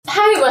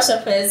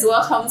worshippers,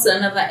 welcome to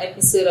another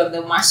episode of the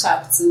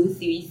Mashup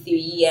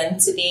 233. And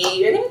today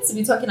we're going to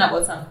be talking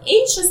about some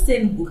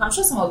interesting book. I'm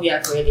sure some of you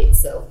have read it,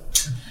 so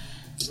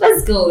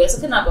let's go. We're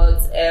talking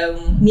about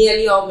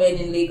nearly all men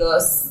in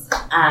Lagos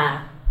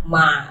are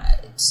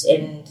mad,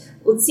 and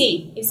we'll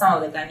see if some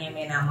of the Ghanaian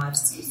men are mad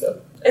too.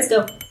 So let's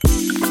go.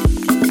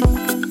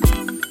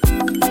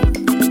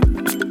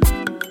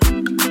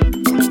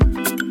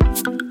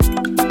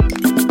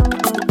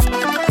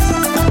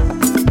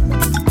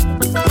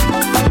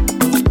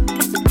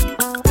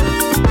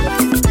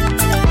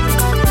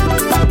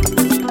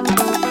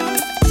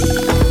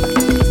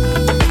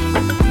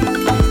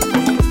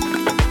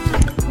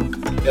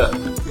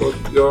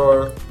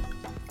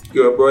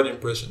 Your broad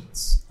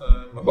impressions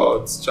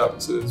about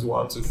chapters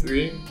 1 to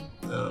 3.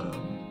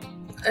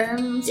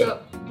 So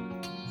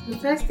the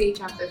first 3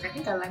 chapters, I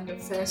think I like the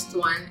first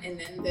one and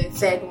then the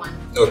third one.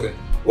 Okay.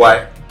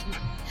 Why?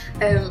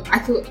 I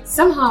could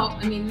somehow,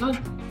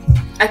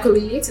 I could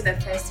relate to the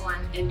first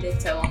one a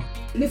little.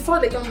 Before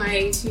they got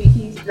married,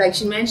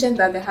 she mentioned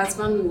that the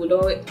husband would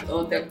or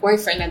the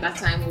boyfriend at that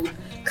time would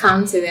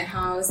come to the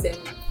house and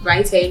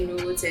write her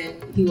notes,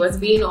 and he was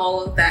being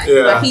all that.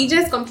 Yeah. But he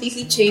just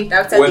completely changed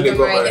after they got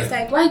married. It's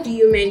like, why do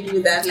you men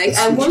do that? Like,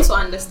 I want to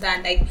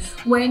understand, like,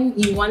 when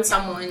you want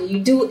someone, you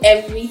do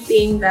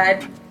everything,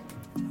 and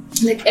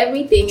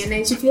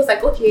then she feels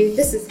like, okay,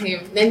 this is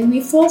him. Then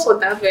we fall for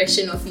that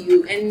version of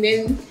you, and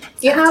then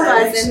you have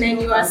us, and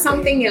then you are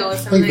something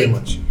else. Thank you very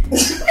much.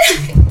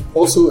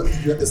 Also, it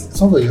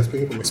sounds like you're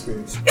speaking from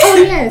experience. Oh,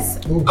 yes.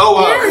 Oh,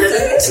 wow.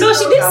 Yes. No,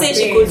 she did say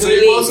she could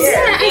relate.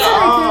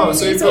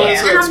 And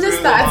I'm just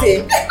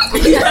starting.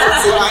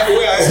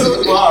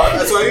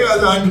 So are you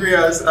as angry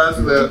as the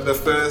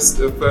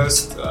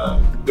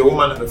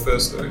woman in the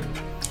first story?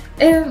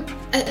 A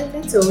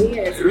little,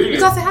 yes. Really?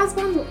 Because the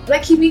husband,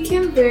 he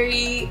became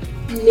very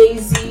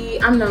lazy,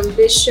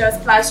 unambitious.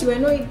 Plus, you were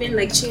not even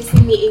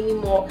chasing me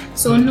anymore.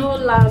 So no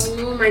love,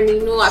 no money,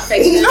 no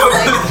affection.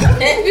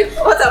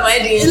 What am I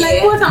doing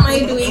here? What am I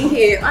doing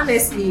here?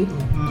 Honestly,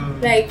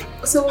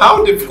 so.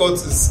 How difficult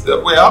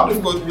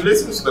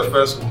relating to the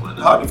first woman?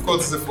 How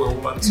difficult is it for a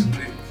woman to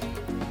make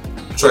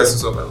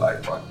choices of a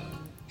life partner?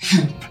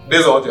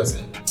 Based on what you're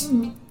saying.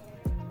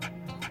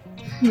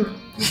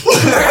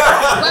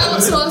 Well,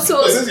 so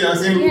since you're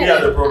saying we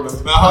are the problem,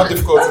 now how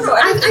difficult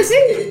is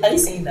it? Are you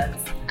saying that?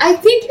 I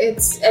think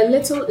it's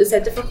a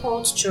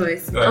difficult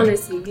choice, right.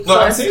 Honestly. Because no,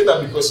 I'm saying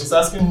that because she's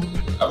asking.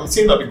 I'm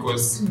saying that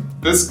because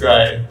this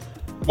guy,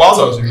 whilst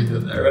I was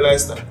reading, I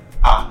realized that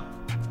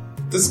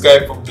this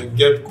guy from the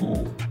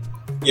get-go,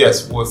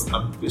 yes, was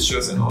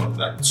ambitious and all of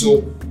that.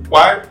 So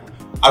why?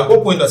 At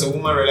what point does a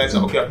woman realize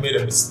that, okay, I've made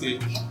a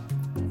mistake?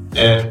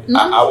 And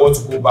I want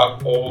to go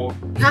back, or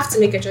you have to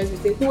make a choice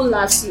between who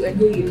loves you and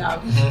who you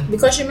love.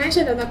 Because she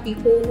mentioned other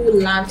people who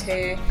loved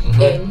her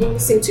and who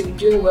seemed to be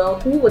doing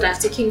well, who would have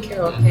taken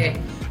care of her.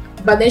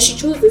 But then she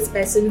chose this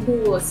person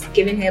who was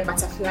giving her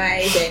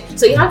butterflies, and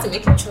so you have to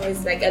make a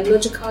choice, a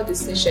logical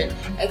decision.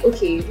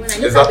 Okay, when I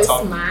look at this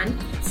man,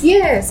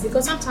 yes,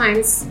 because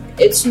sometimes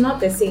it's not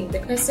the same.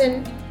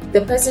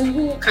 The person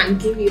who can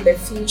give you the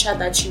future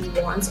that you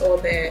want or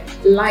the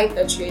life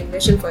that you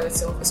envision for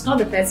yourself, it's not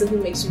the person who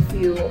makes you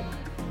feel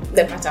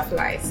the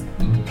butterflies.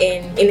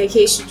 And in the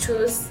case, she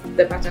chose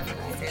the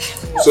butterflies.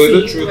 So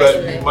is it true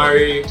that you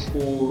marry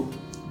who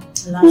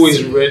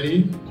is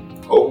ready,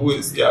 or who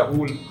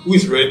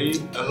is ready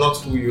and not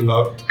who you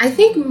love? I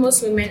think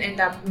most women end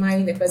up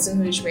marrying the person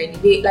who is ready.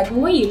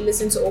 When you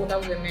listen to older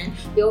women,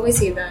 they always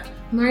say that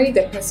marry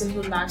the person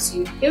who loves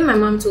you. Even my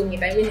mom told me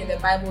that even in the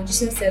Bible,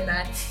 Jesus said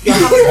that the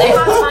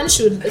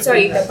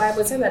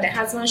Bible said that the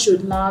husband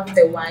should love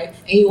the wife,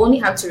 and you only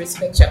have to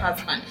respect your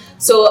husband.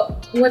 So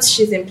what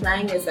she's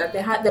implying is that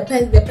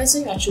the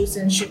person you are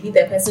choosing should be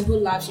the person who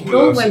loves you.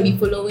 Don't be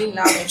following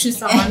love and choose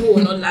someone who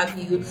will not love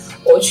you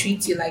or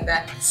treat you like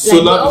that.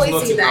 So love is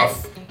not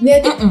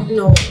enough.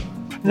 No.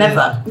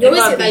 Never. They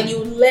always say that you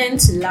learn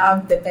to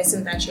love the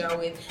person that you are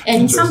with,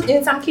 and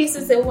in some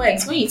cases it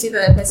works. When you see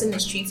that the person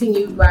is treating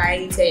you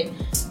right, and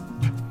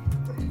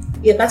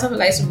your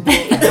butterflies will go.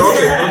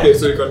 Okay,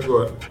 so you can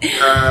go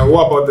on.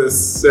 What about the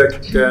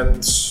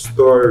second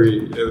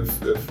story?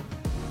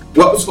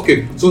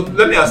 So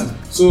let me ask you.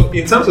 So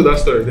in terms of that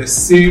story,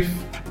 there's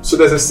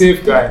a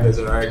safe guy and there's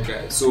a right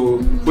guy. So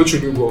what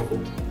should you go for?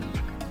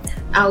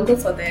 I'll go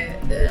for the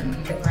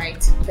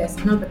right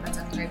person, not the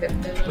butterfly. The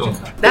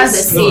logical. That's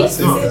the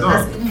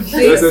safe.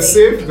 There's a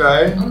safe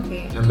guy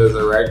and there's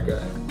a right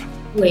guy.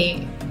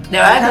 Wait. The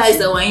right guy is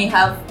the one you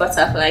have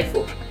butterfly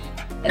for.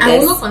 I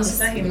will not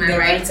consider him my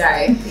right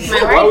guy.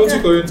 Why would you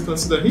go to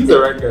consider he's the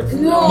right guy for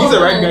you? No. He's the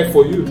right guy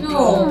for you.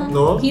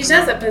 No. He's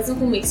just the person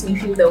who makes me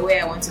feel the way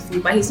I want to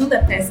feel, but he's not the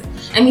person.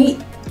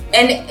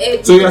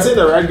 So you're saying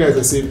the right guy is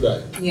the safe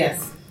guy?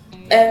 Yes.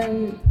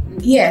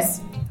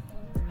 Yes.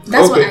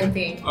 That's what I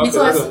think. Okay,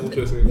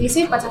 because they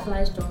say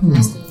butterflies don't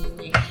last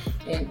anyway.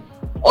 And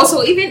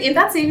also, even in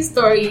that same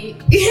story,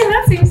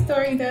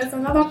 there's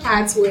another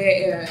part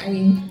where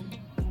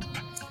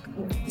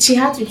she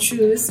had to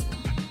choose.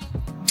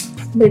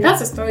 But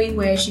that's a story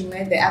where she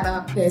met the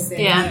other person.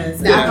 Yeah.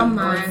 The other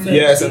man.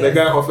 Yes, and the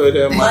guy offered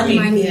her money.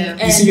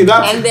 Yeah. You see,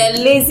 that's And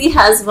the lazy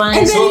husband.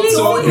 And so Can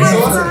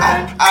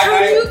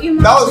you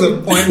that was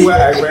the point where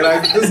I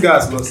realized this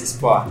guy's lost his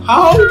power.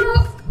 How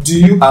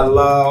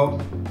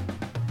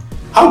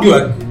do you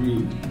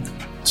agree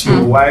to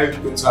your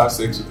wife going to have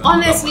sex with another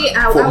Honestly, man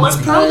I for was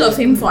money? proud of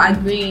him for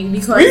agreeing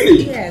because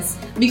Really? yes,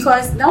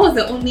 because that was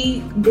the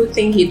only good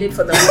thing he did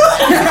for the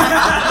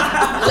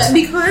woman.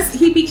 Because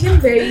he became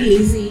very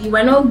lazy.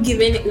 We're not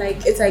giving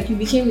it's like you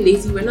became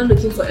lazy. We're not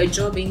looking for a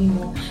job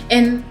anymore.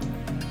 And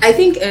I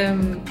think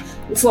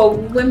for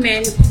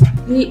women,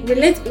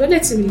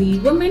 relatively,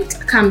 women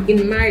can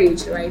in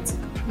marriage, right?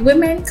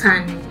 Women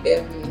can.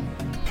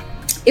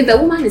 If the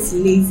woman is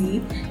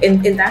lazy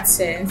in that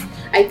sense,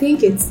 I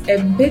think it's a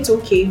bit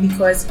okay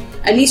because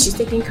at least she's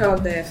taking care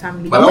of the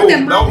family. But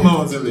when that woman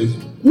wasn't lazy.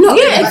 no,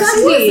 Yeah,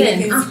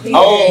 exactly.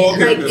 Oh,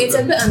 okay, okay, It's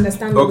okay. a bit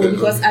understandable Okay,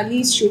 because okay. at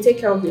least she'll take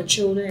care of your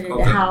children in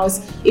Okay. the house.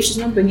 If she's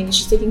not bringing it,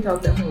 she's taking care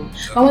of the home.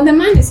 But when the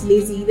man is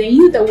lazy, then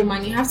you, the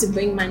woman, you have to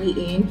bring money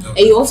in and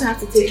you also have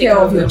to take care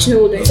of your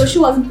children. So she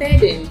was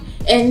burdened.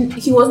 And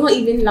he was not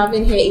even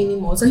loving her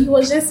anymore. So he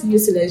was just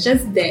useless,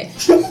 just there.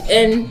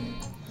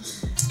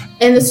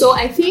 And so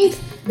I think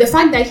the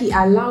fact that he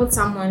allowed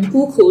someone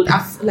who could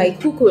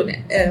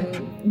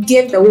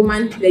give the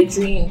woman the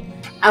dream.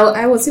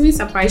 I was even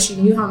surprised she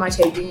knew how much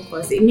her dream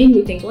was. It made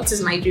me think, what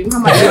is my dream? How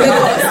much?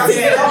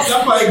 That's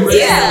why I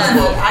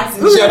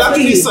Yeah. She had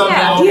actually sat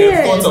down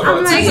and thought about I'm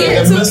it like,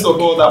 in the midst of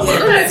all that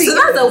money. So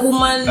that's a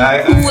woman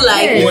I- who wants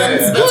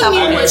Yeah. better Who for knew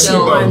what she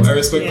herself. wants. I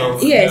respect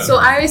that. Yeah, so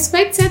I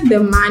respected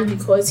the man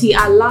because he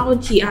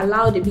allowed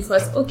it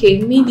because okay,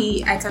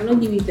 maybe I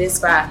cannot give you this,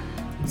 but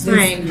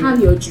fine, have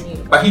your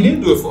dream. But he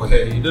didn't do it for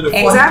her. He did it for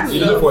Exactly. He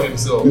did it for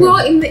himself.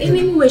 Well, in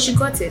any way she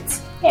got it.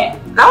 Yeah.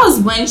 That was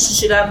when she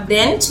should have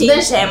then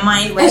changed her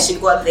mind when she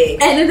got there.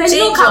 And then Change you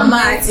your come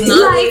mind back to not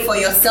like wait for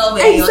yourself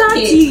and your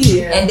exactly.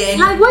 kid. And then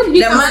Like when did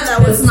you the come man to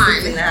that was this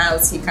man? in the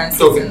house, he can't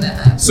sit Okay. in the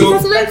house. So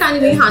Because men can't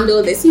even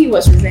handle this. He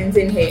was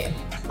resenting her.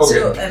 okay.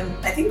 So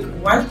I think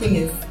one thing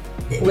is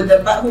with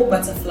the whole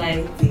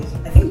butterfly thing.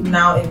 I think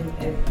now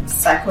in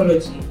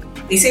psychology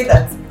they say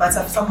that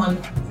someone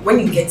when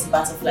you get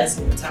butterflies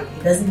in your tummy,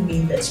 it doesn't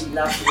mean that you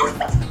love the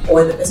water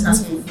or the person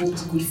has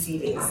provoked good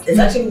feelings. It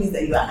actually means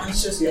that you are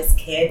anxious, you are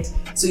scared,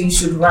 so you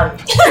should run.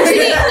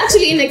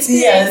 Actually, in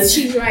experience, Yes.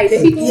 she's right.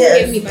 The people Yes.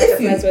 who gave me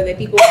butterflies were the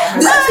people who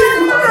have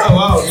Oh,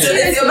 wow. So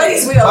it's your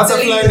body's way of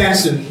telling Butterfly you that.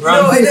 nation.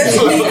 No, it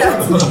doesn't mean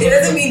that. It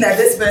doesn't mean that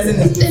this person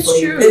is good It's for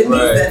you. true. It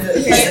means Right. that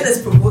the person is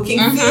provoking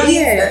feelings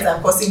Yeah. that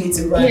are causing you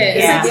to run. Yeah,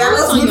 Yeah. Like you're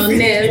always on your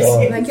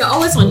nerves. Like you're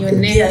always on your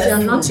nerves. Yes. You're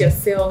not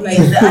yourself. Like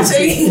Yes,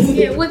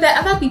 actually. yeah, with the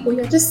other people,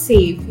 you're just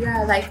safe.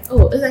 You're like,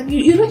 oh, it's like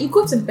you know, you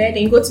go to bed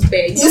and you go to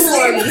bed. You don't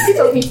worry. You keep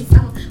talking to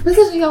someone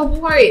because you're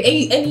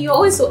worried and you're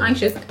always so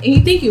anxious and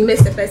you think you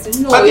miss the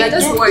person. No, But you're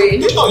just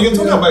worried. You're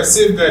talking about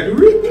safe guy. Do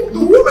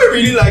women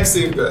really like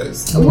safe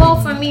guys? Well,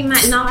 for me,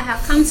 now I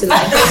have come to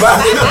like.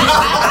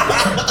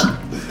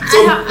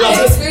 So,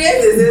 My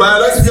experience is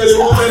biologically,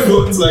 women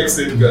don't like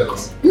safe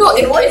guys. No,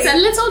 it's a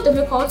little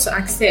difficult to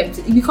accept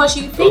because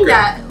you think Okay.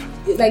 that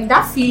like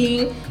that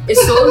feeling is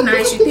so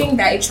nice. You think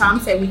that it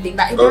trumps everything,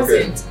 but it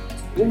Okay. doesn't.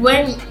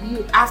 When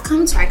I've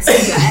come to accept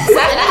that, so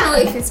I don't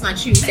know if it's my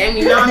truth. I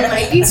mean, now I'm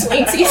like 20.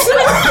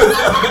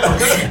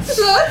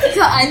 so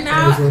I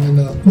now It's running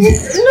out.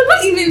 no,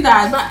 not even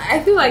that, but I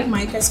feel like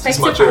my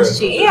perspective mature. has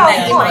changed. Yeah, of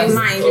Like in my course.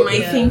 mind, in my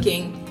Okay.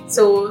 thinking.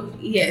 So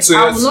yes, So,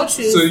 I yes, will not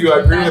choose. so you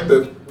agree that.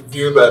 with the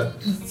view that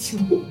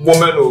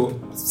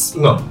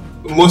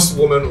most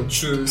women will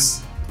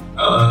choose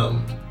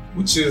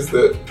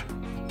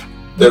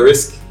the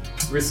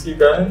risky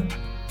guy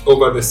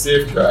over the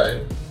safe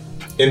guy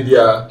in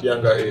their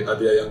younger age, at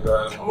their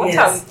younger,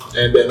 Yes.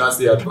 and then as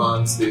they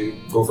advance, they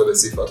go for the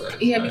safer guy.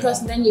 Yeah,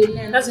 because then you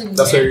learn. That's where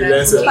you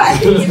learn But I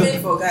think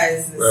even for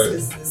guys, Right.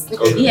 it's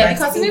Okay. Yeah, like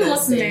because still even the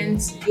most same. men,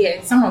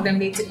 some of them,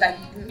 they take like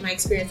my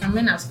experience, and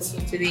when I've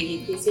spoken to,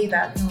 they say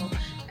that no,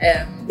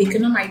 they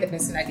cannot marry the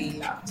person that they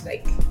loved.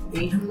 Like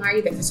they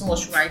marry the person who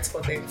was right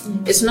for them.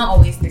 It's not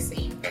always the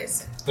same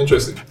person.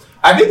 Interesting.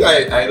 I think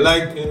I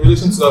like, in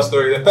relation to that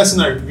story, the person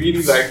I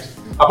really liked,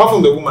 apart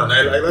from the woman,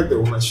 I like the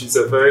woman. She's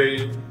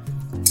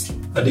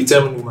a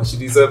determined woman. She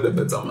deserved a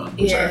better man,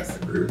 which Yes. I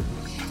agree with.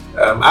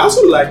 I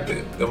also like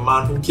the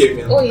man who came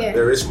in, Oh, yeah.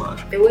 the rich man.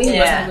 The way he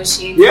Yeah. was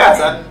negotiating.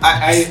 Yes,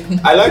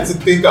 I like to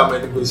think I'm a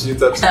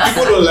negotiator.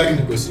 People don't like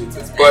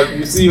negotiators, but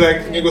you see,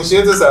 like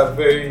negotiators are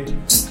very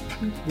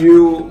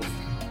you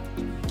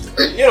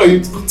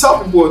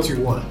tell people what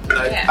you want.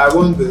 Like Yeah. I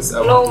want this.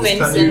 I No want this.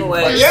 mince Can you- in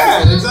words.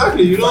 Yeah,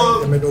 exactly. You The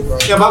don't. middle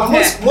ground. Yeah, but I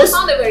most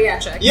found it very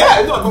attractive.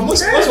 yeah, no, but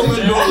most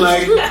women don't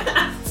like.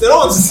 They don't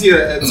want to see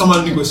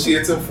someone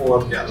negotiating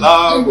for their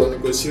love or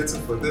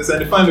negotiating for this, and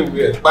they find it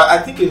weird. But I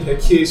think in her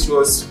case, she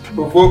was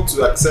provoked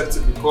to accept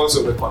it because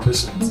of the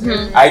conditions.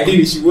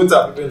 Ideally, she wouldn't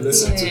have even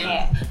listened to it.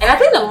 Yeah. And I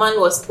think the man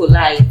was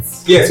polite.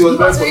 Yes, he was He very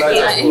was very polite.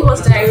 polite as and he well.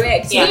 was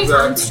direct. Yeah. He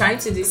wasn't trying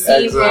to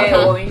deceive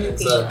her or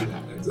anything.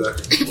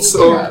 Exactly.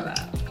 So,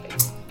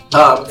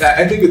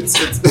 I think it's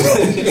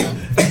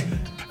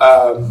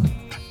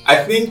I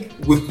think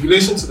with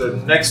relation to the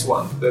next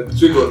one, the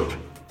gigolo.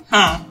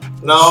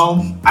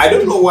 Now, I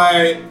don't know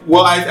why.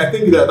 Well, I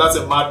think that's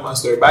a Madman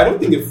story, but I don't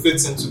think it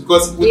fits into,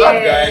 because with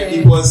that guy,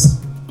 he was.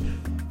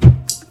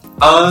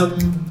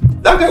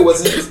 That guy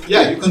wasn't.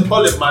 Yeah, you can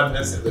call it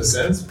madness in the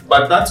sense,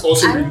 but that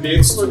also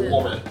relates to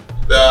women.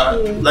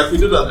 Like we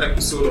did an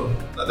episode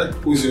on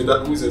who's your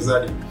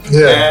zaddy,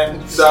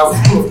 and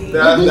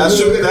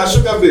there are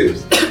sugar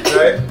babes,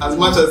 right? As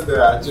much as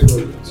there are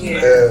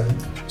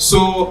gigolos.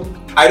 So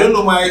I don't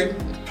know why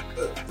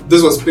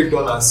this was picked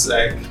on as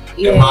like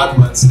a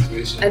madman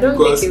situation. I don't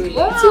think it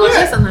was. He was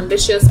just an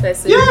ambitious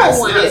person. Yes,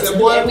 who wanted to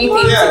do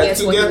everything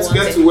to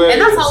get to where.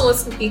 And that's how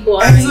most people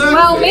are. Exactly.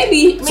 Well,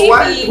 maybe So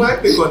why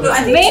pick on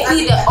it?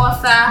 maybe the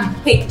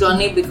author picked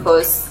on it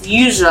because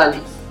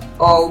usually,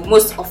 or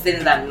most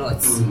often than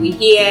not, we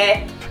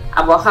hear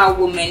about how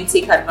women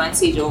take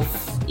advantage of,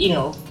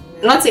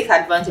 not take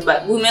advantage,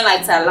 but women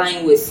like to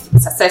align with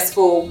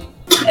successful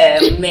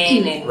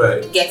men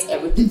and get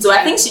everything. So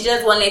I think she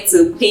just wanted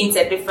to paint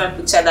a different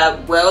picture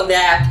that, well, there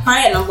are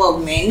quite a number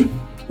of men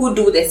who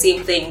do the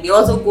same thing. They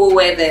also go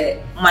where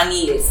the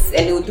money is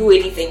and they'll do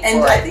anything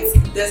and for I it.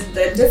 think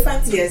the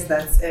difference here is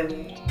that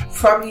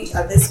probably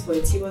at this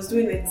point he was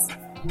doing it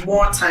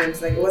more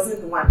times. Like it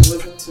wasn't one, it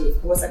wasn't two,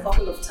 it was a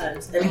couple of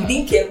times, and he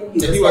didn't care who he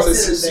was. And he was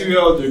a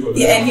serial gigolo.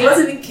 Yeah, and he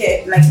wasn't even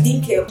care. Like he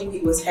didn't care who he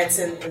was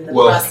hurting in the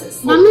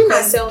process. Men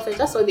are selfish.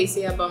 That's what they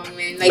say about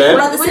men. Like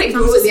when it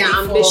comes to their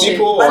ambition,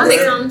 when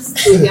it comes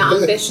to their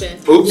ambition,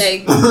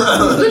 like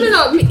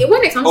no.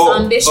 When it comes to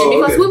ambition,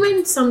 because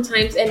women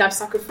sometimes end up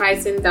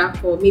sacrificing that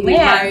for maybe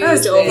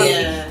marriage or.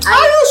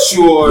 Are you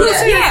sure?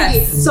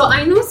 Yes. So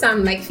I know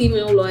some like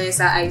female lawyers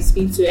that I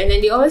speak to, and then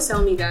they always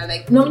tell me that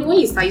like normally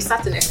when you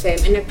start in a firm,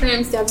 and the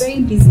firms they're very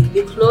busy.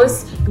 They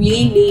close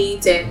really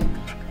late and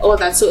all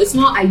that. So it's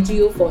not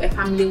ideal for a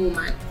family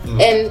woman.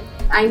 And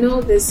I know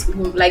this,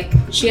 like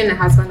she and her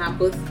husband are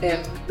both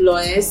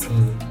lawyers.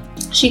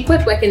 She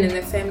quit working in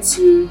the firm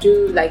to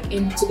do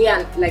to be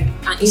an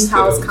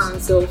in-house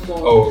counsel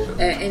for.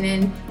 And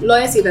then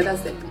lawyers say that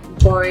that's the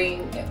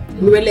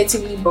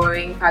relatively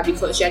boring part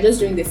because you're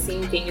just doing the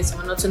same thing. It's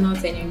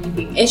monotonous and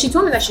everything. And she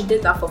told me that she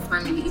did that for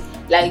family.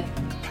 Like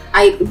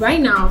right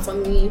now, for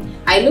me,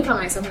 I look at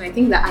myself and I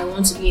think that I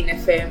want to be in a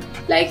firm.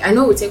 Like, I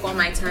know it will take all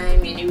my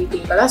time and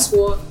everything, but that's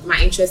what my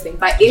interest in.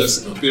 But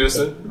if,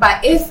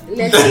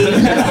 let's say,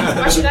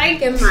 why should I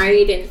get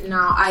married and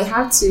now I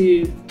have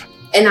to,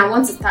 and I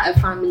want to start a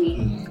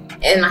family,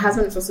 and my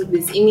husband is also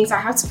busy, it means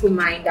I have to put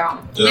mine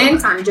down. Men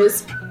can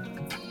just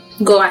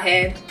go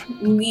ahead,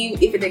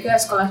 leave. If the girl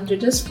is scholarship, to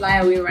just fly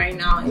away right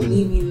now and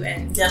leave you,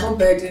 and they're not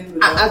burdened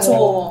with at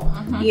all.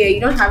 Yeah, you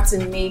don't have to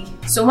make.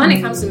 So when it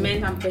comes to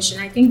men's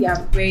ambition, I think they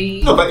are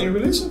very. No, but in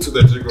relation to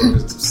the gigolo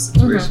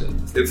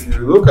situation, if you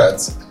look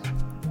at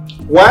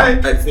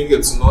why I think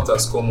it's not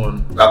as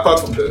common,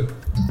 apart from the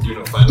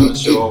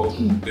financial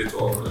bit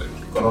or like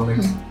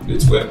economic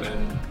bit where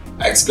men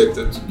are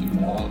expected to be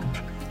more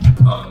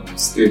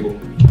stable,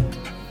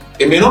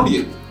 it may not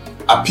be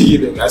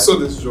appealing. I saw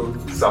this joke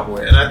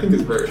somewhere and I think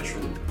it's very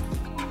true.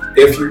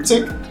 If you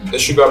take a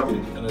sugar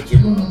babe and a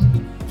gigolo,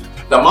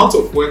 the amount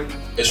of work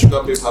a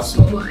sugar babe has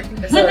to do, a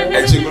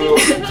gigolo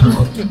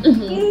cannot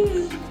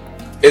do.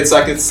 It's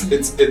like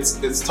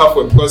it's tough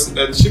work because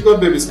a sugar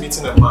babe is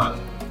meeting a man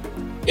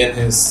in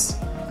his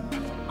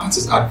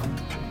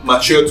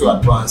mature to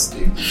advanced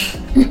stage.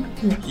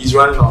 He's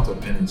running out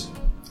of energy.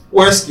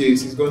 Worst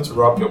case, he's going to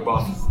rob your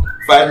bum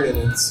 5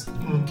 minutes.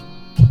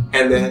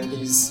 And then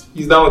he's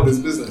done with his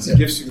business. He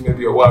gives you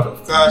maybe a wad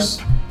of cash,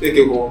 take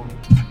it home,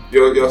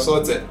 you're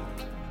sorted.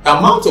 The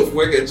amount of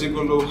work a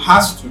gigolo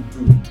has to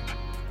do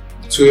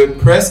to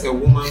impress a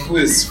woman who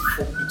is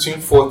between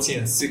 40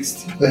 and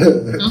 60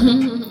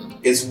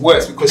 is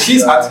worse because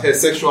she's at her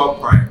sexual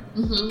prime.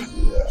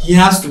 He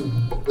has to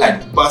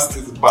bust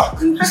his back.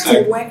 He has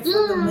to work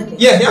for the money.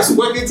 Yeah, he has to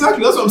work,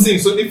 exactly. That's what I'm saying.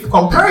 So if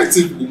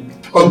comparatively.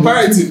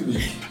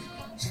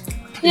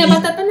 Yeah,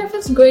 but the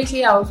benefits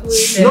greatly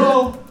outweigh.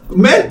 No,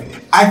 men.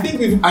 I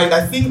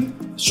think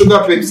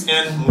sugar babes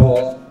earn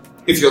more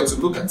if you're to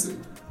look at it,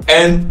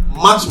 and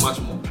much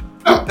more.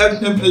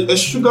 A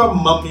sugar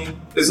mommy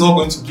is not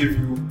going to give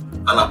you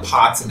an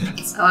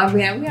apartment.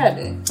 We are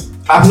there.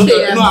 I'm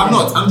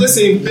not. I'm just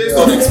saying based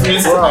on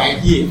experience I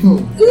hear.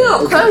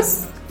 No,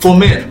 because for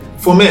men.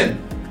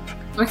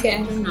 Okay,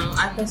 I don't know.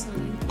 I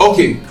personally.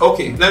 Okay.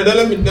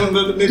 Let me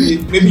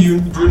maybe you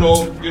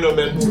know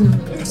men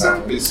who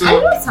exactly. So I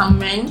know some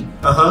men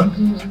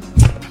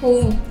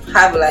who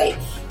have like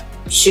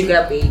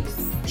sugar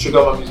babes.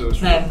 Sugar mummies or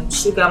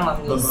sugar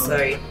mummies,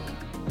 sorry.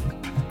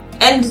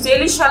 And they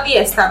literally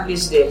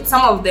establish them.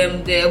 Some of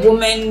them, the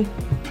women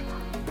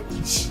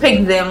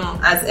pick them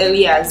as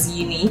early as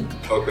uni.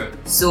 Okay.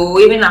 So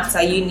even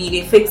after uni,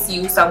 they fix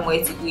you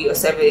somewhere to do your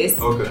service.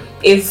 Okay.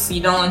 If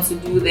you don't want to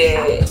do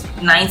the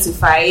 9 to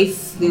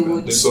 5, they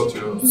would sort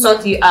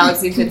you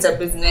out. If it's a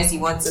business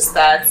you want to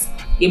start,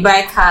 you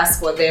buy cars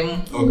for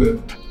them.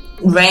 Okay.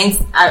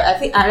 rent. I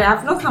think I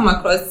have not come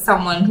across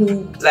someone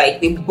who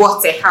like they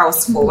bought a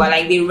house for, but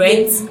like they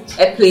rent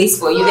a place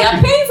for you. They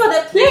are paying for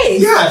the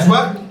place. Yes,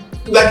 but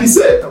like you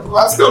said,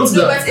 what comes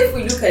No, down? but if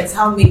we look at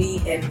how many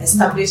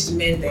established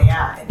men there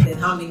are, and then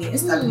how many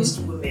established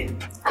women,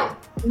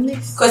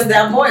 because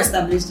there are more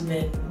established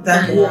men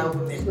than there are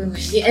women.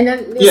 Yeah, and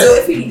then So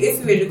if we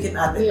were looking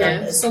at the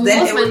numbers, so then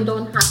most it men would,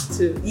 don't have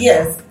to.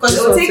 yes, because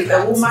it will take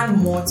that. a woman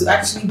more to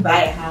actually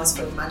buy a house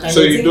for a man.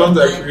 So you don't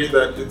agree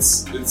that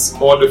it's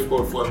more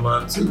difficult for a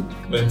man to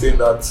maintain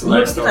that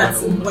lifestyle than a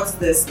That's woman? what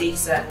the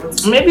stakes are.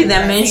 Maybe the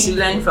men should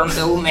learn from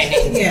the women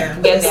and Yeah,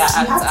 get their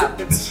you have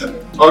act to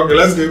up. Okay,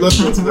 let's go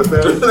to the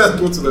third. Let's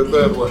go to the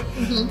third one.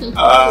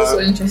 So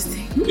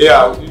interesting.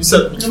 Yeah, you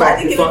said No, but I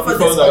think even for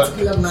this that.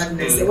 particular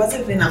madness, it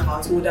wasn't even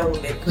about older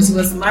women because he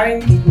was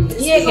marrying people.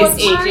 Yeah, he was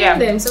His age, marrying yeah.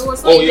 them, so it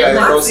was Oh like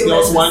yeah, Once there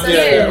was one year.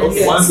 successful, Yeah, okay,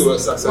 yes. once it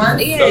was successful. One,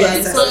 Yeah,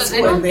 That's- so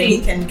I don't and then he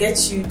think- can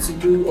get you to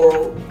do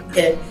or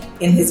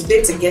in his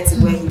bid to get to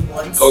where he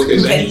wants. Okay,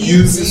 he then can he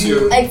uses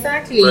you.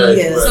 Exactly. Right,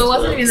 Yes. right, So it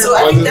wasn't right. even So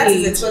I think that age.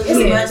 is it. So just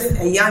Yes. imagine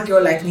a young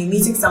girl like me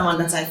meeting someone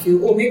that I feel,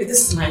 oh, maybe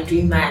this is my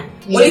dream man,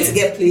 only to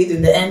get played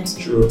in the end.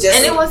 True. Just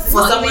And it was for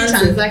not even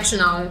someone to,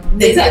 transactional.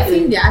 They Exactly.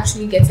 think they're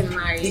actually getting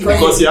married.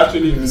 Because he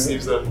actually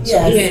receives them.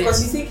 yeah, Yes.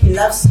 because you think he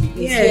loves you.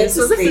 He's Yeah, here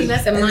so to this is stay.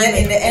 just a and man then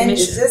in the end,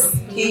 it's mission. just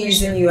he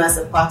using you as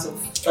a part of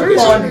a Okay,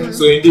 pawn.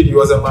 so indeed he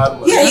was a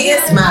madman. Yeah, he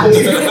gets mad.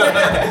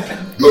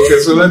 Okay,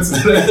 so let's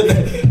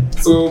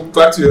so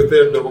back to your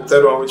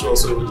third one, which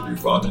also we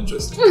found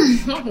interesting.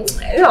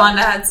 I don't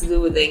wonder had to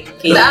do with the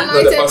cake. The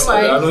anointed pastor,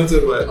 wife. the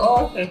anointed wife.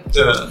 Oh, okay.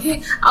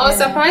 Yeah. I was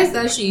surprised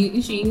that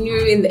she knew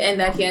in the end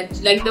that he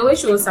had, like, the way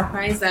she was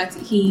surprised that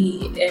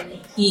he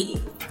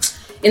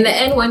in the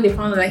end when they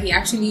found out that he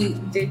actually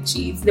did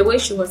cheat, the way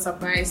she was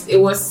surprised, it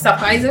was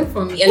surprising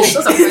for me, and it's so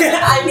surprising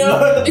I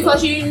know.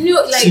 because you knew,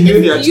 like, She knew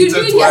they had you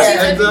cheated knew they twice. had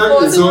cheated Exactly.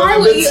 before, so So why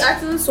were it's- you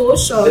acting so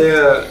shocked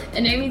Yeah.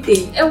 and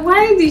everything? And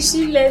why did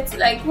she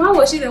why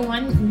was she the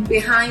one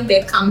behind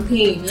the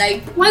campaign?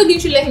 Like, why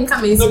didn't you let him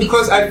come and No, speak?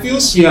 because I feel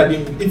she had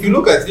been. If you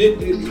look at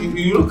it, if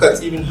you look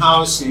at even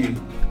how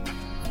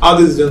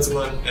this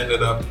gentleman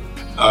ended up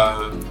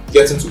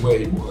getting to where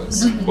he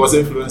was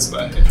influenced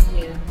by her.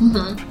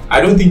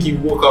 I don't think he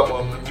woke up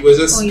on. He was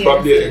just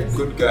probably a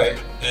good guy,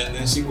 and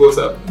then she goes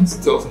up and she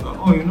tells him,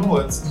 "Oh, you know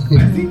what?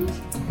 I think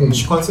you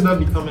should consider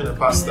becoming a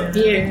pastor."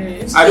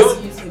 Yeah. I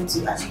don't. use him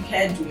to actually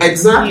care you.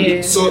 Exactly.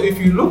 Yeah. So if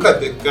you look at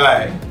the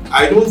guy,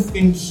 I don't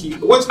think he.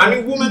 Which I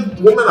mean,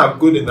 women are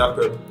good in that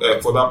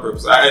for that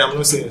purpose. I am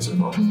not saying it's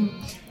wrong,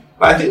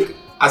 but I think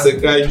as a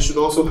guy, you should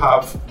also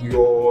have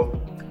your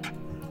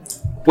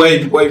where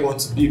you want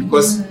to be,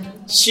 because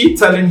she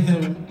telling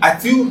him, I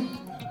feel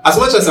as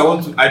much as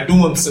I don't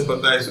want to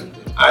sympathize with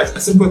him. I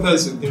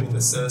sympathize with him in the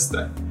sense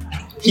that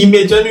he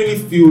may genuinely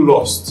feel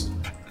lost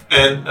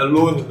and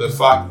alone in the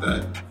fact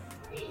that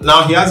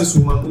now he has this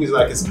woman who is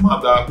like his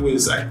mother, who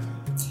is like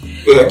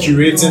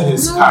curating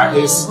his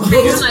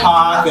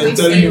path and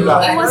telling him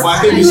that, well, I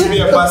think you should be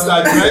a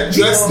pastor,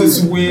 dress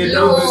this way, do this.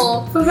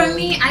 No, for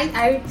me,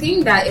 I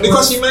think that it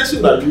Because was, she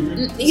mentioned that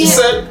she Yeah.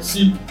 said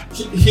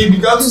he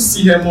began to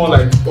see her more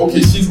like, okay,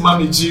 she's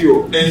Mommy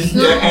Gio, and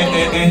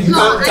he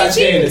can't touch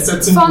her in a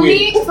certain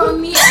way. For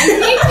me, I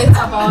think it's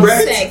about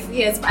Right? sex.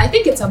 Yes, but I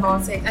think it's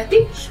about sex. I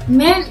think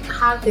men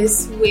have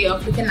this way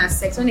of looking at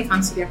sex when it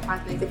comes to their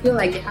partners. They feel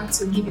like they have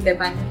to give you the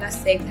vanilla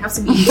sex. They have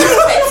to be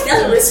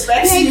That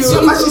respects you.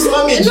 So much is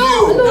Mommy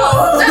Gio.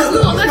 that's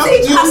Mommy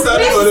Gio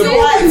started on the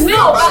board.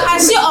 No, but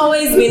has she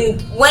always been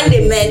when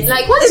they met?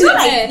 like what It's you not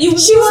like meant? you.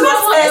 She was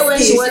not there when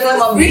she wasn't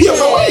Mommy Yeah,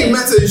 but when you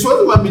met her, she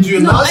wasn't Mommy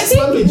Gio. No, Now I she's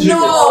think Mommy Gio.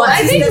 no.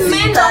 I think It's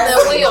men that-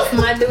 have the way of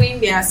mothering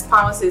their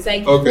spouses.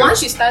 Like Okay.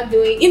 once you start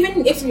doing,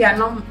 even if you are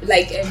not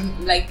like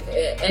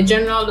a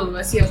general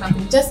overseer or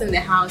something, just in the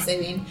house,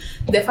 and then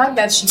the fact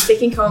that she's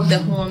taking care of the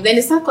home, then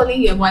they start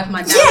calling your wife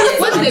madam. Yes,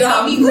 What do they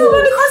madam. baby go?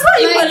 No, because why are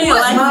you calling your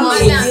what- wife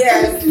mommy? madam?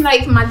 Yes.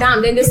 Like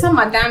madam, then they start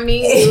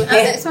madaming you.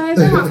 And so I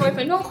tell my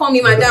boyfriend, don't call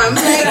me madam.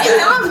 Like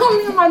don't call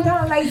me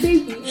madam, like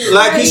baby.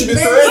 Like you should be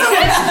throwing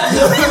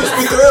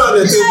on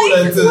the table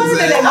and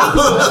say,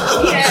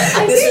 Yeah,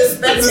 I think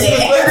Disrespect.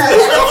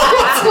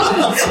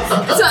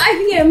 so. I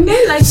think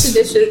men like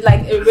to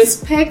like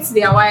respect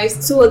their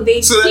wives, so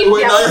they so keep wait,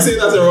 their now you're saying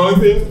that's the wrong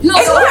thing? no,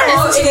 It's no, not a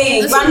wrong it's-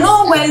 thing, it's- but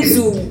know when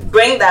to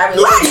bring that.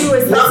 Why are you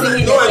respecting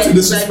me? No one to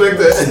disrespect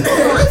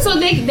her. So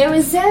they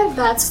reserve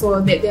that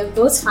for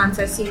those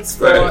fantasies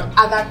for Right.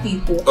 other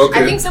people.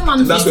 Okay. I think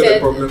someone That's where the tweeted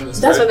problem is.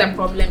 that's right? what the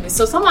problem is.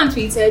 So someone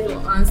tweeted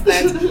once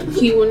that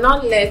he will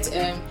not let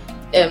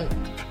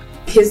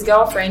his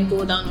girlfriend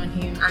go down on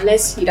him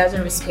unless he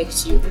doesn't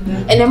respect you.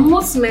 And then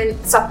most men,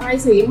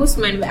 surprisingly, most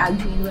men were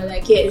agreeing. Were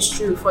like, yeah, it's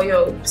true. For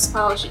your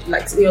spouse,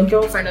 like your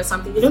girlfriend or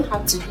something, you don't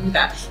have to do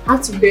that. You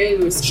have to be very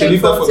respectful. Should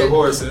leave that for to- the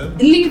horse, yeah?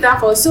 leave that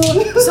for so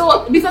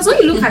because when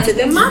you look at it,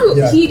 the man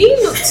Yeah. he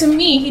didn't look to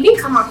me, he didn't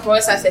come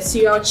across as a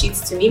serial cheat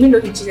to me, even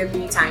though he cheated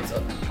 3 times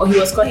or he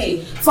was caught.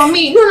 Hey. For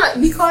me, no,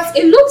 because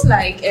it looks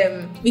like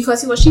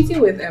because he was cheating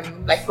with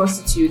like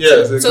prostitutes.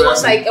 Yes, exactly. So it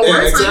was like a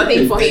one-time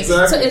thing for him.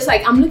 Exactly. So it's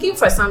like I'm looking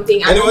for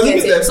something. And it wasn't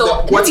get even it.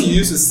 So what he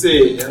used to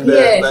say, and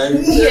yeah, like,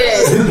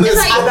 It's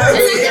like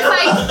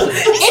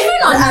even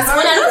on his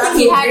phone, I don't think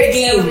he had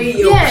game.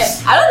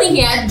 yeah. I don't think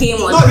he had game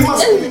on.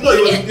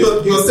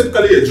 he was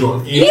typically a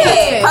John.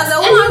 Yeah, because the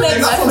woman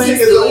made That's what I'm reference saying.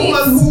 to A it.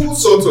 woman who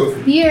sort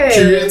of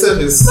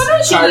curated his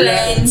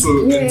career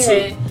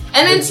into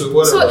And then into so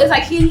whatever. it's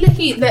like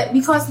he that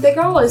because the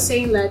girl was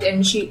saying that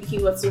he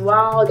was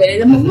wild,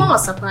 and the mom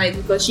was surprised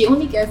because she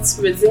only gets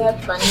reserved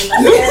vanilla.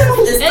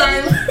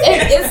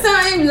 It's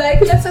time, like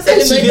let's And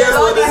celebrate she hears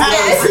what this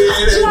guy is saying,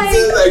 and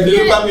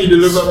it's like,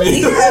 deliver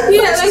me.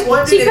 Yeah,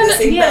 like she the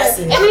same yeah,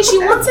 person. and then she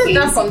wanted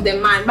that from the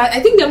man, but I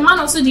think the man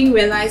also didn't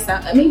realize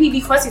that maybe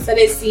because he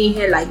started seeing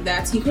her like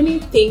that, he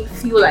couldn't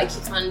feel like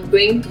he can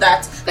bring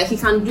that, like he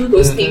can do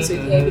those things with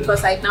her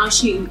because like now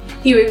he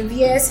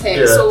reveres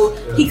her, so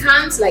he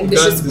can't like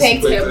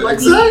disrespect her body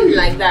exactly.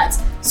 like that.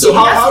 So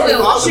how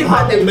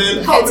do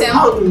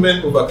do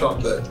men overcome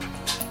that?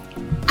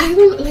 I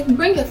don't like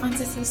bring your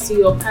fantasies to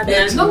your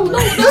partner. Don't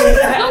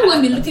go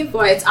and be looking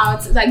for it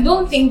out. Like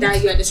don't think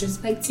that you are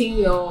disrespecting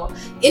your.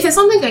 If it's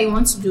something that you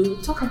want to do,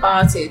 talk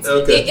about it.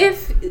 Okay.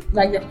 If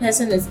like the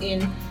person is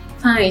in,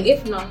 fine.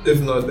 If not,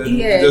 then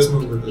just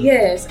move with it.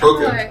 Yes.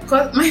 Okay.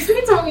 Because my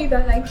friend told me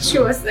that like she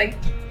was like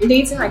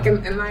dating like a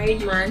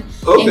married man,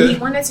 Okay. and he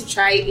wanted to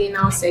try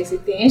anal sex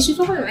with her, and she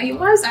told him like,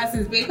 "Why is ass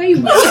is big? Why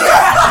you?"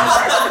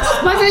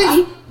 But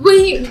then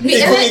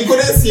He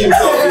couldn't see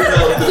himself in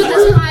that. so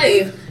that's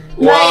why.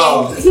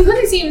 Wow. Like, he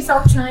couldn't see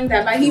himself trying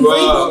that, but he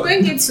will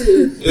bring it to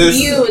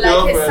you,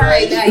 like his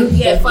side,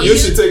 like for You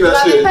should take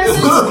that shit.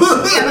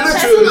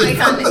 I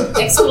can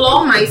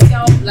explore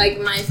myself, like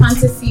my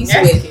fantasies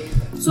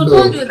with. So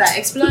don't do that.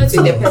 Explore it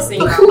with the person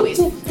you are with.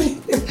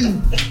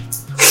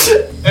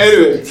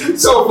 Anyway,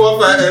 so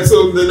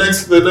the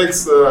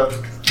next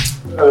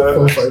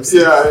 4, 5,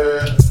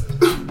 6.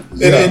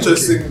 Any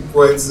interesting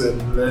points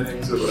and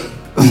learnings about it?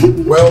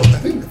 Well, I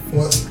think the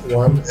first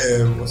one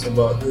was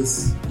about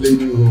this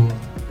lady who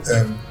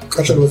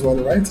actually was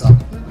one writer.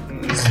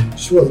 And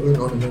she was going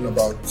on and on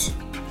about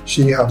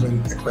she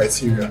having a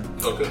criteria.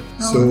 Okay.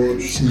 So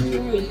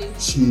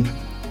she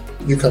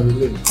you can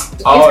relate.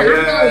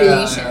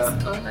 Relations.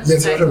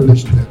 Yes, international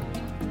relations.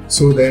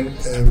 So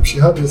then she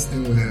had this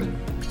thing where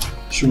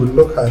she would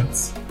look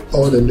at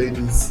all the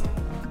ladies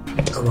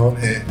around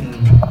her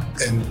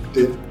and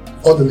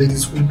all the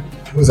ladies who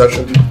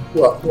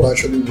are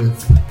actually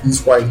with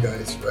these white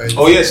guys, right?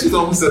 Oh yeah, she's the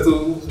one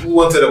who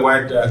wanted a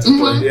white guy to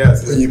point.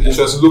 Yes, and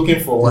she was looking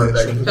for one.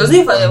 Like, She was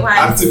looking for the white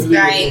actively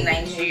guy looking. in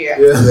Nigeria.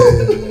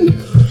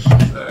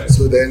 Yeah. Right.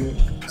 So then,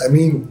 I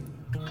mean,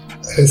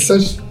 her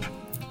search,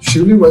 she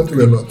really went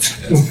through a lot.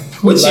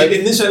 But she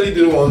initially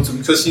didn't want to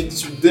because she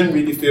didn't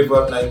really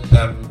favor like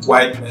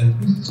white men,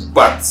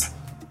 but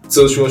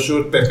so she was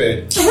showed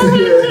Pepe,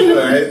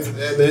 right?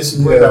 And then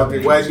she went out,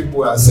 okay, white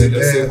people are saying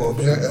the same.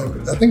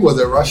 I think it was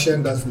a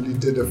Russian that really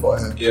did it for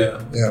her.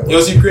 Yeah. Yeah. He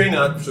was Ukrainian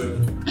actually.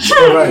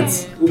 All right.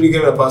 Who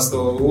became a pastor?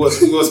 Who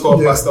was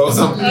called pastor or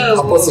something?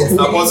 Apostle.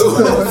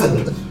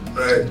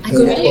 Right. I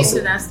could relate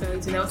to that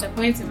story too. There was a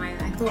point in my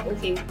life I thought,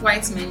 okay,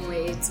 white men were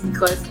it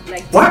because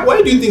like.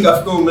 Why do you think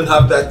African women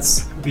have that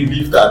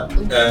belief that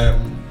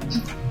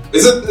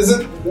is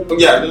it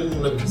yeah,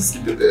 let me just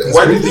keep it there.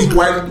 Why do you think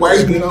why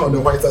is being on the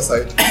whiter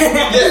side?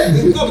 Yeah,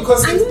 no,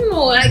 because I don't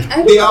know,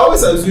 like they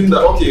always assume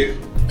that okay,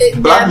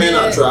 black men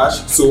are trash,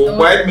 so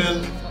white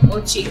men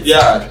or cheap.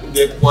 yeah,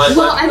 they're white.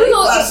 Well, I don't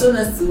know As soon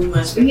as too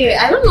much.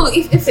 Yeah, I don't know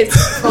if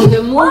it's from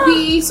the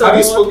movies or have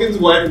you spoken to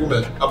white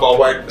women about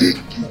white men?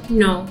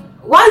 no.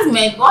 Why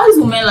is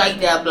women like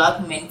their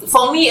black men?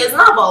 For me, it's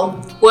not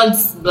about what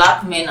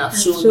black men have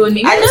shown.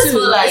 I just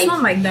feel like it's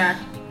not like that.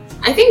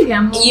 I think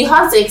they're more. You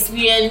have to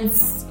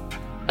experience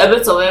a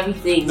bit of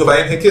everything. No, but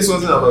in her case, it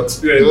wasn't about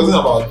experience. It wasn't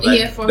about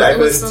like,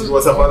 diversity. It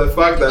was about the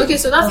fact that okay,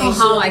 so that's not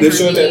how I they can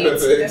showed relate.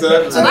 exactly.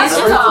 So that's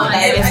just about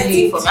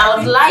diversity for me. I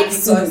would like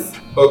to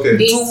Okay.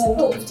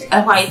 date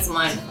a white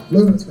man.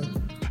 No, that's fine.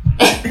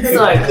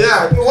 Sorry.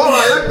 Yeah, well,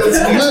 I like that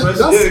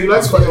expression. Yeah, you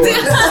like funny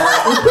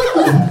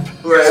one.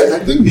 Right. I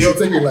think we should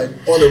take it like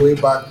all the way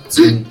back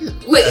to.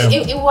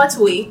 Wait, in what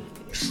way?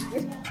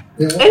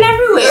 Yeah. In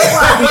every way.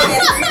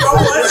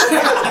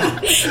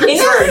 In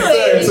every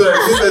way.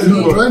 Sorry.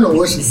 No, trying on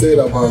what she said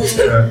about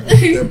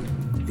the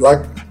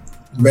black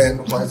men,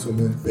 white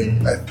women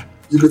thing.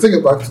 You could take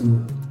it back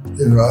to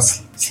a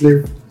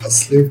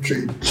slave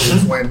trade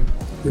was when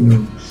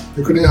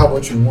you couldn't have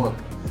what you want,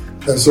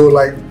 and so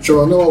like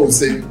Shawanoa would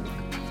say,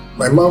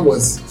 my mom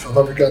was South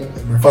African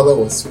and my father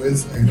was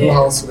Swiss, and you know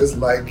how Swiss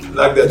like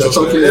the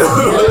chocolate.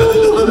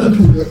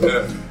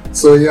 Yeah.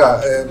 So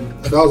yeah, and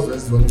that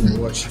was basically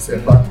what she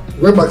said. But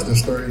going back to the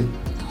story,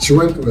 she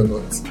went through a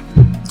lot,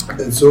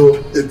 and so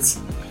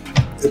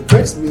it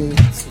begs me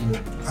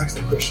to ask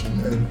the question: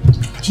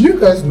 do you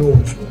guys know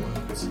what you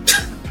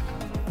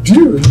want? Do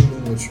you really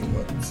know what you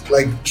want?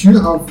 Like, do you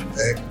have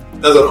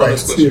That's a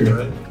honest question,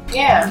 right?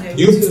 Yeah.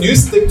 You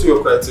stick to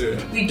your criteria.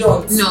 We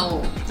don't.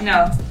 No.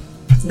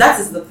 That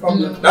is the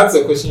problem. That's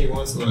the question you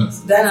want to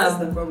ask. That is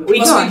the problem. We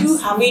Because don't. we do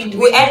have We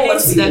know edit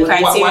what we the want.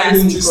 criteria. Why don't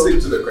you people.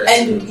 stick to the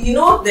criteria? And you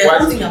know, the Why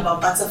whole do thing you-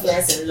 about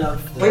butterflies and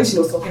love, when she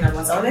was talking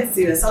about, I wanted to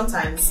say that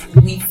sometimes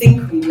we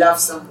think we love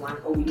someone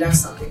or we love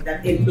something,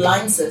 that it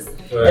blinds us,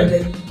 Right. and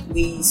then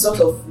we sort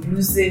of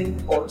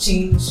loosen or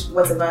change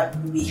whatever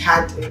we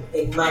had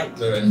in mind.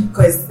 Right.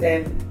 Because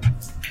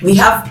we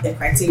have the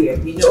criteria.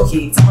 We know,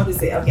 okay, someone will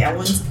say, okay, I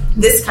want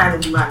this kind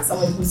of man,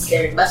 someone who's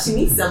caring, but she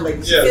needs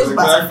somebody. She Yes, feels exactly,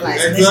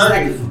 butterflies. And then she's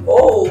like,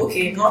 oh,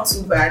 okay, not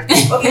too bad.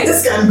 Okay,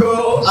 this can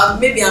go.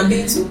 Maybe I'm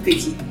being too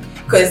picky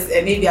because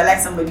maybe I like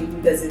somebody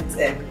who doesn't.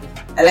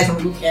 I like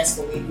somebody who cares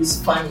for me, who's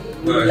funny,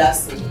 who Right.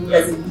 loves me, who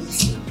doesn't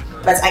beat me.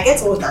 But I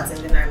get all that, and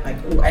then I'm like,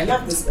 oh, I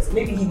love this person.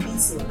 Maybe he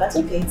beats me, but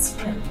okay, it's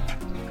fine.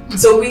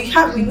 So we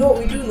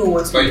do know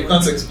what. But you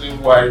can't explain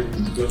why you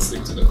don't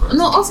stick to the criteria.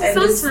 No, also And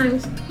this-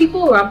 sometimes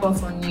people rub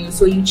off on you,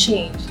 so you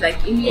change. Like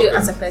if you Okay.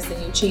 as a person,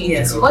 you change.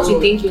 Yes, What you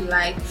cool. think you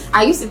like.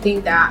 I used to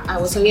think that I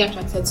was only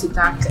attracted to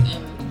dark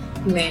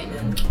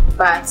men,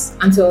 but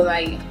until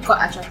I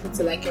got attracted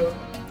to like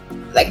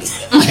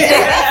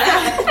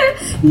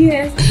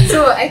yes.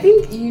 So I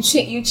think you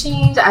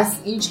change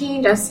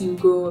as you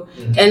go,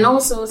 and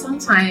also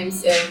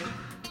sometimes.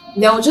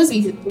 There will just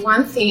be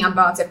one thing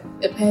about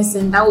a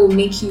person that will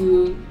make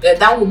you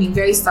that will be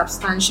very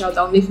substantial,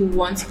 that will make you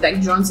want to like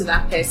drawn to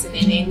that person,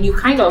 and then you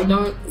kind of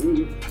don't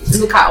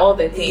look at all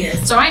the things.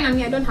 Yes. So right now,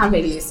 I don't have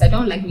a list. I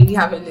don't like really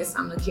have a list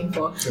I'm looking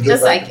for.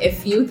 Just like a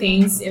few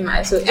things in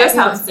my Just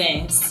have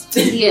sense.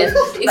 yes.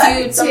 But If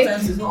you take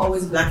sometimes it's not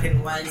always black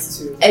and white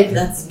too. Exactly.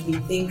 That's we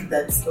think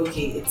that's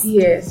okay. It's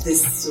yes.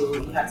 this, so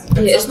you have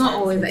to. Yeah, it's not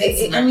always.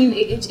 It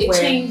Where-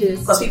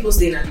 changes. Because people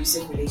stay in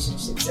abusive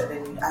relationships and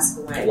then you ask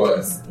them why. Why?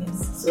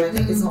 Yes. So I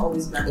think it's not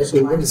always black Also,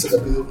 and when you white. said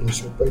abusive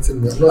relationship,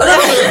 pointing me, I'm Oh,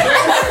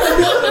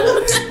 not.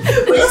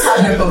 We just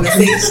have a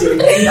conversation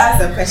and you ask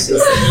the questions.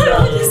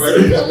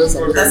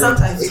 That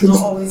sometimes it's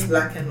not always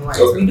black and white.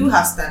 Okay. We do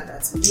have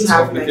standards. We do It's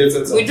have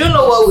complicated. We do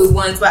know what we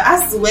want, but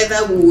as to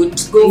whether we would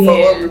go for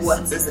what we Yes.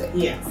 want is a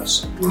yeah.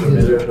 $1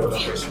 million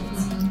question.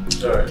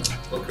 Alright.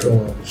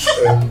 Okay.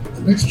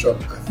 The next job,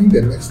 I think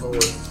the next one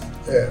was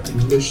in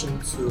relation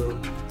to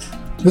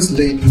this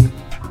lady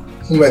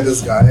who met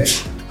this guy.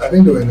 I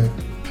think they were in a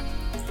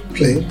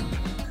plane.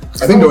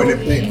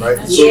 right?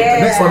 So the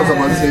next one is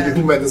about this lady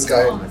who met this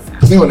guy.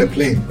 I think on a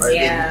plane, right?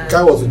 Yeah. The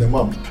guy was with the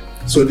mom.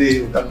 So I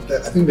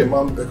think the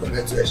mom beckoned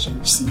her to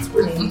exchange seats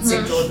with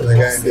the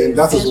guy, and then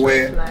that is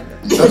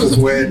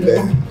where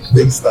the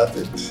thing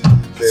started.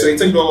 So you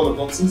take all the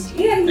boxes?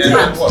 Yeah, And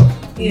then what?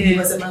 He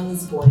was a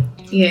mommy's boy.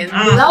 Yeah,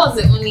 that was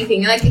the only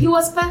thing. Like he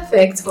was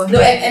perfect for her. No,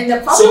 and the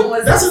problem So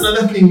was that's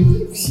another thing.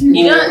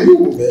 You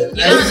don't man.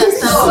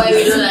 understand why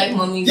we don't like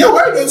mommy. Yeah,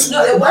 why don't you?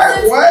 No, it why?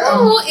 wasn't- Why?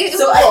 No, it,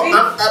 So I think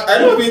I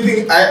don't even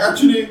think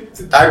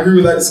I agree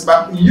with that.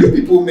 But you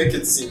people make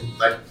it seem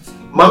like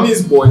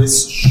mommy's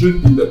boys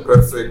should be the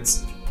perfect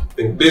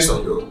thing based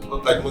on your,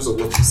 not like most of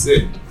what you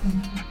say,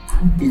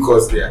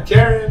 because they are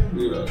caring,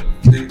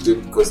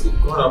 because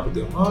they've grown up with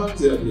their moms.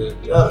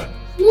 Yeah.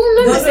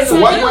 So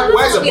why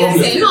is the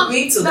problem?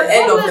 Read to the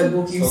end of the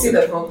book, you see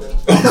the problem.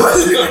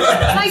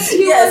 like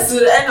he Yes, to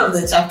the end of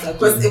the chapter,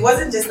 because it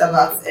wasn't just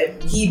about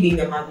he being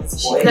a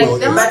mommy's boy, like the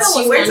but mother she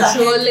was went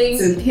controlling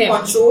ahead to him.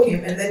 control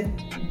him, and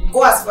then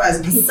go as far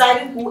as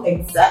deciding who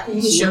exactly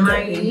He she should wanted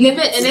marry, him. live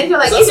it, and then you're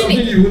like That's even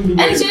something you wouldn't do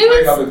and when she you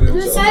even have a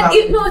little said,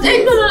 child.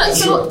 no.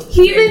 So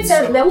he even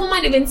said, the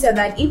woman even said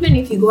that even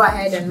if you go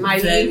ahead and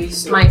marry Very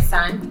sure. my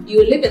son,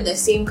 you live in the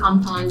same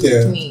compound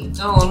Yeah. with me.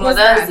 Oh no, What's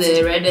that's that?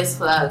 the reddest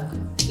flag.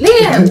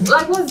 Yeah,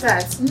 like what's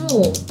that?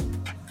 No.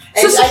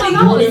 And So I think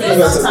that was- you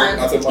know,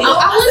 sometimes As a I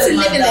want as to a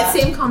live in the mother-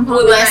 same compound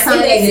With with my my son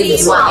son, and the his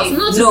same wife.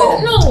 house.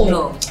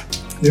 No.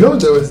 You know,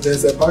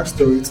 there's a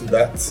backstory to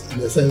that in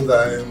the sense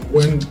that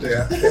when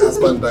the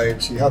husband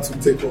died, she had to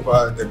take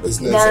over the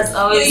business. That's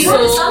always You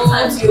know,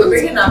 sometimes you're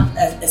bringing up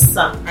a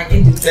son, an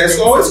independent. There's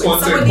always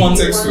son, somebody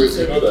context to you it,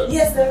 you want know that.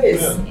 Yes, there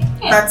is. Yeah.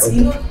 But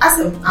you know,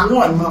 I'm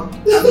not a mom.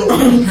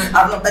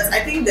 I'm not. But I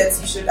think that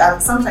you should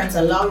sometimes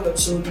allow your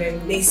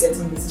children make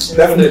certain decisions.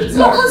 Definitely.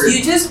 No, I agree.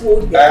 you just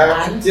hold their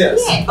hand.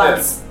 Yes. Yeah, but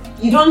yes.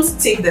 you don't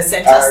take the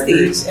center I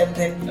agree. stage and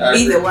then I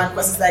be agree. the one.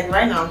 Because it's like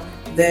right now,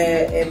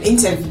 the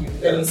interview,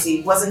 let me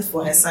see, wasn't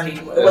for her son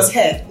anymore. It was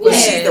her. Because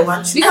Yeah. she's the one.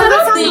 Because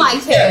that's not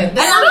like her. I That's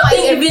not don't like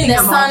think even everything the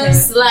about her.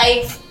 sons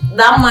like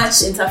that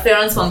much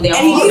interference from their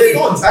And mom. No, they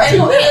don't.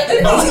 Actually, he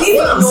didn't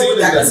what I'm saying know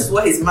is that that this is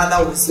what his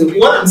mother was doing.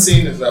 what I'm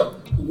saying is that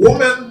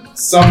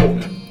some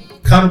women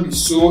can be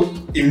so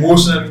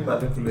emotionally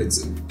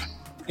manipulative,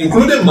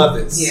 including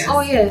mothers, Yeah.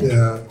 Oh yeah.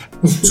 Yeah.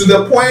 to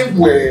the point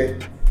where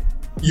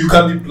you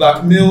can be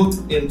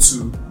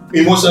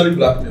emotionally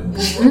blackmailed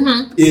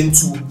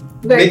into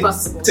Very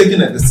possible.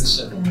 taking a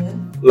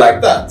decision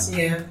like that,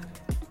 Yeah.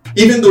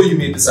 even though you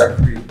may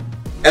disagree.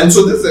 And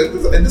so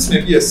this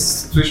may be a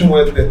situation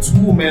where the two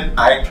women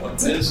are in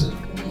contention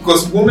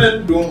because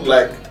women don't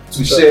like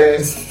to share.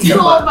 No,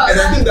 but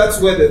And I think that's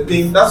where the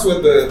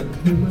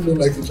Women don't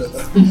like each other.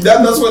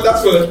 that's where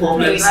the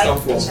problems come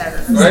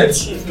from, right?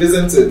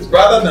 Isn't it?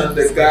 Rather than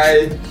the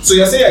guy. So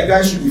you're saying a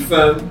guy should be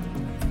firm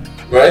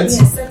right?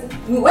 Yes.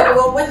 When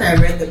I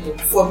read the book,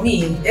 for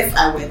me, if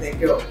I were the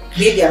girl,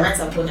 maybe I might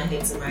have gone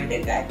ahead to marry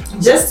the guy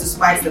just to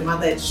spite the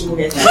mother and show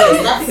her that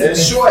there's nothing. And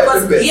show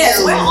everybody. Yeah, Because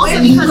the man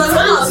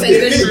was a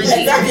good man.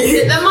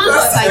 The man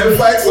was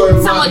like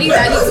somebody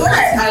that is. When I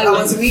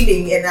was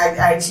reading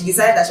and she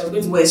decided that she was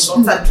going to wear a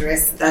shorter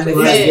dress than the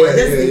Right. first one,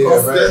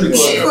 just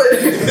because she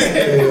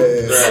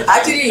Right. I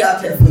actually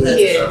loved her for that.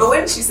 Yeah. But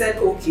when she said,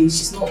 okay,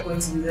 she's not going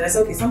to do that, I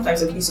said, okay,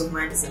 sometimes your peace of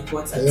mind is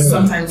important. Yeah.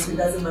 Sometimes it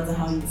doesn't matter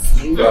how you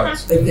feel, Yeah.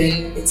 but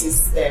then it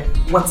is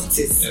what it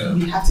is. Yeah.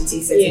 You have to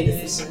take certain Yeah.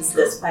 decisions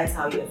despite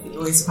how you're feeling,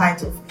 or in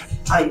spite of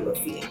how you are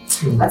feeling.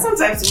 Mm. But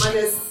sometimes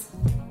mothers,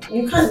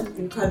 you can't.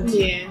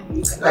 Yeah.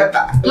 You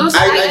can't. No, so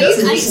I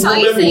guess are most you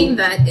women saying will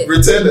that?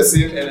 return the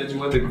same energy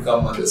when they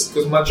become mothers,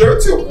 because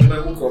majority of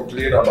women who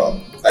complain about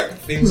like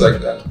things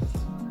like that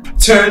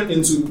turn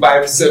into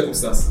by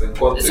circumstances and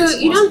context. So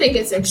you don't think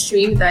it's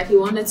extreme that he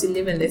wanted to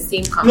live in the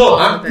same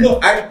compound? No,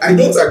 I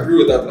don't agree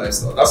with that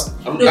lifestyle. That's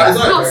not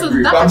so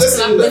agree. that But I'm just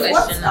saying particular that.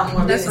 What I'm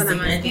wondering That's is what I'm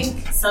I asking.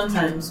 think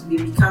sometimes we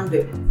become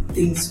the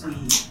things we.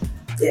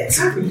 Yeah,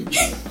 exactly.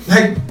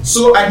 Like,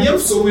 so I hear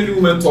so many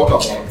women talk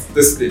about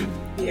this thing,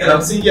 and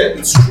I'm saying, yeah,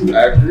 it's true,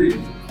 I agree.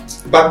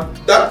 But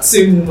that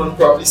same woman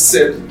probably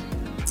said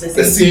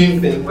the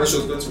same thing when she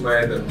was going to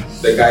marry the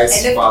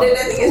guy's And father. the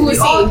thing is, Who we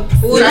see? all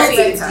Who try see?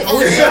 better. We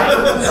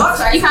all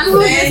try You can to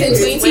hold bend this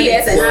in 20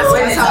 years and ask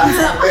when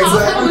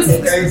what's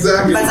it up.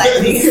 Exactly. But I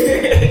think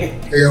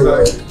Yeah,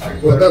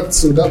 well,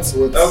 that's what.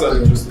 That was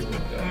an interesting one.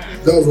 Yeah.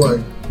 That was why I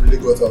really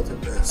got out in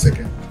the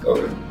second.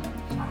 Okay.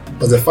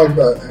 But the fact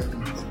that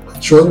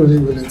she wasn't really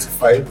willing to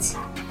fight.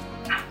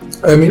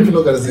 I mean, if you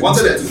look at it, You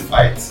wanted her to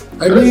fight.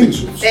 I don't mean, think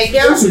she should. the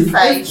girl should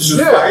fight. She should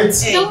Yeah. fight.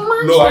 Hey. No,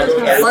 I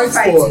don't.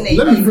 fight for.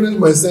 Let me finish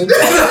my sentence.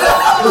 I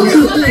don't think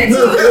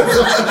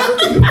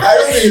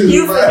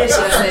You it's finish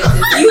your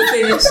sentence. You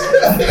finish it.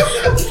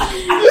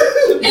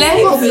 Let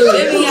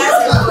me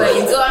ask you a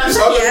question. So I'm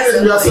sure Okay, you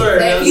ask we are sorry,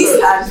 we are Please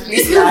stand.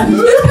 Please stand.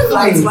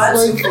 Like what?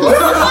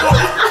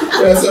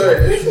 Yeah, sorry.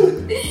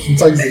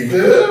 Taxi.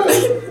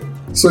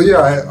 So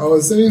yeah, I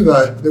was saying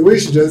that the way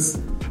she just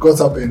got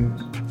up and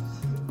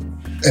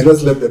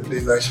just left the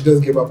place, like she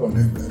just gave up on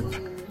him. Man.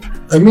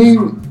 I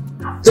mean,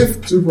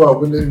 if two people are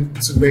willing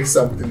to make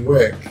something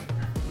work,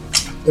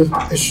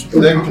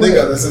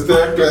 Nigga, there's a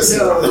third person.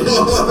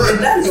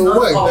 That's It'll not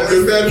work. all.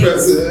 There's a third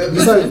person.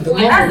 Besides, the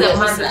Wait, that's the mom,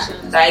 mother.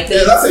 Like,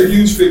 Yeah, that's a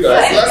huge figure.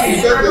 And That's the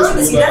he third doesn't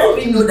person.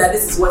 even know that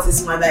this is what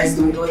his mother is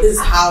doing or this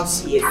is how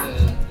she is.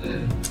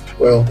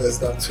 well, there's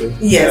that too.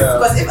 Yes, Yeah.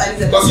 because if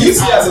Elizabeth Because you is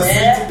see as a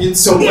aware, friend in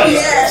some way.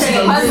 Yeah.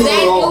 because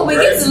then you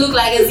begin to look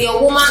like it's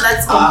your woman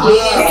that's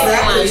complaining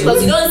too much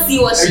because you don't see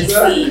what she's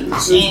saying.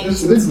 And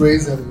She did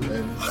raise him,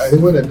 and I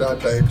think when the dad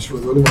died, she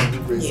was the only one who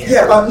raised him.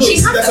 Yeah, but no, She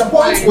has there's a a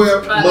point point,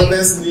 where but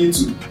mothers need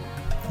to,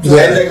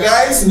 Yeah. and the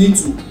guys need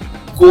to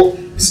go,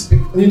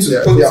 need to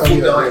Yeah, put their totally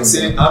foot down agree. and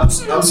say, I'm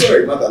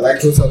sorry, mother. Like,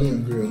 Totally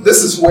agree on that.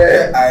 this is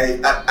where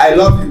I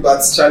love you,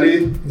 but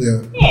Charlie,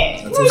 Yeah.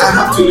 I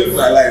have to live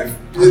my life.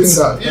 It's,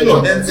 that- you know,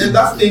 and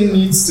that thing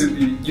needs to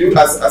be, you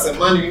as a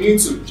man, you need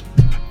to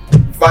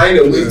find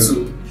a way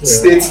to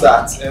state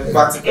that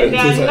emphatically. And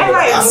then, remember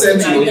I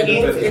Accent told your you,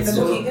 independence. in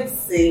the book, he did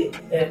say,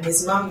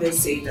 his mom did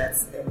say that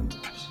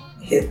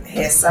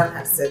her son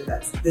had said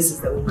that this is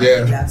the woman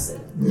Yeah. he loves and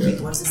Yeah. he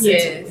wants to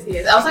say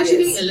Yes. I was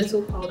actually Yes. a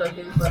little proud of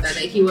him for that.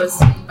 Like he was,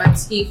 but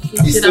he He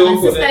should still have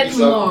couldn't insisted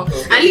be more.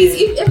 okay. At least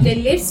if they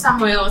lived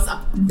somewhere else, But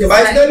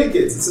it's delicate.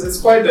 It's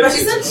quite But delicate.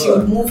 she said she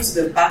would move to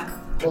the back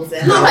of the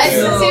no, house. but it's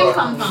the Yeah. same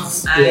compound. Yeah.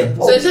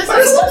 So it's just But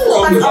it's not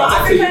wrong with that.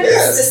 African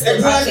Yes, system,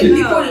 exactly.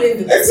 people live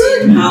in the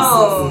Exactly. same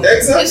houses.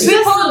 Exactly. It's just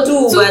People do,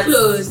 too but-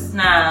 close.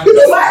 nah. You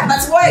know why?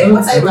 But why? I don't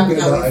What are you get backing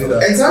that away from? either.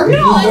 Exactly.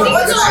 No, I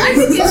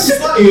think Because she's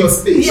not in your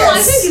space. Yes. I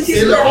think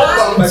it's In the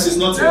compound, but she's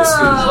not in your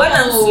space. When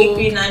I'm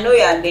sleeping, I know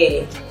you're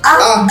there.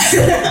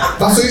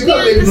 But so you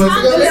can't make noise. You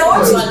They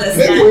want to can't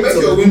understand. make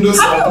your windows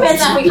How you open. met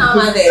African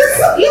mothers?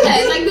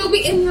 Yeah, like they'll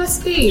be in your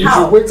space.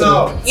 How? Wait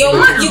No. Your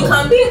man, you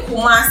can be in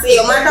Kumasi,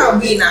 your mother will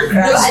be in Accra.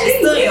 No, I She's think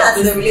still in that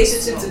your the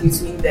relationship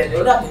between them, it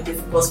would have been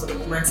difficult for the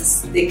woman to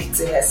stick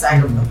to her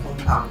side of the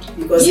compound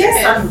because Yeah.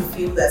 her son would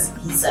feel that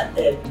he's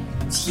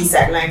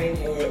sidelining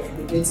her and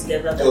they've been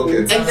together the whole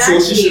Okay. time. So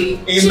she should,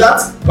 in that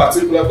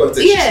particular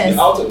context, she should Yes. be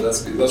out of that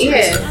space. That's what you're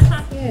Yeah. saying.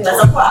 But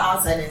some people are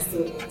outside and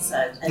still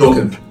inside. I Okay.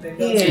 think the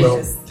girl Yeah. Well,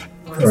 just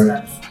wants alright.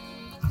 that.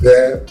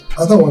 The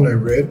other one I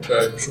read,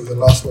 Right. which was the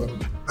last one,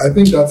 I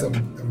think that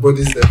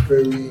embodies the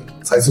very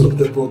title of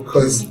the book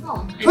because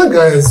that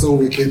guy is so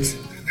wicked.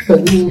 I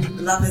mean,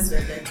 Love is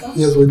Rebecca.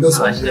 yes, with this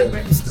one, yeah.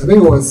 I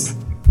think it was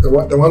the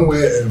one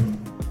where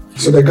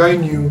so the guy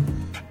knew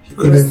he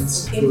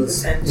couldn't. He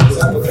was, yeah,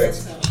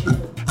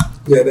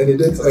 then he did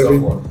That's a tough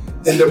everything. one.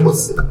 And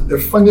the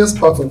funniest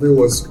part of it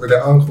was with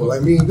the uncle. I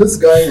mean, this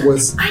guy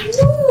was I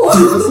know.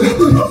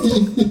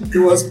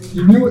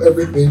 he knew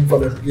everything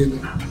from the beginning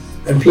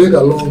and played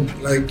along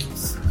like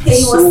He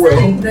was so well.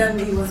 selling them,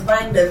 he was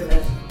buying them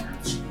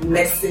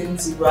medicine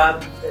to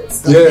rub and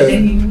stuff. Yeah. And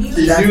then he knew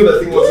He that. knew that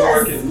thing wasn't Yes,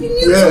 working. he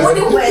knew Yeah. it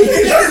wouldn't work.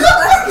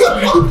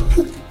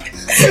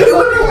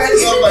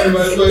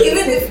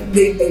 Even if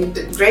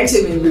they drench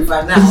him in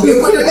river now, he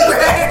wouldn't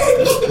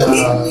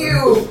he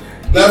knew.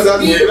 That's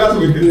what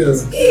it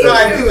is. No,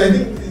 I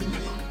think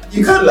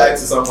you can't lie to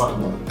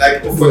someone.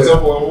 Like, for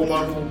example, a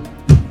woman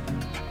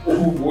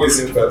who is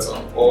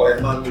infertile or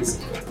a man who is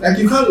infertile. Like,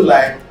 you can't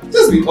lie.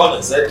 Just be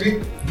honest. Like,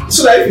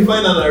 so that if you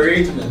find an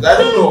arrangement, I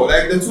don't know,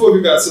 like the two of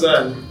you guys sit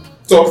down and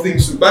talk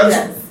things through. But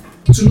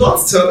to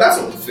not tell, that's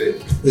unfair.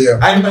 Yeah.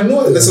 I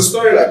know there's a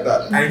story like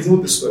that. I know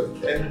the story.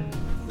 And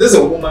there's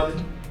a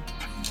woman,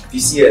 you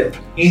see her,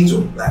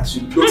 Angel, like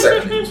she looks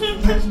like an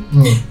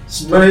angel.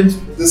 She married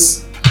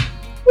this,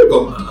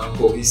 my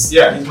uncle. He's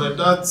my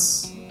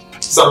dad's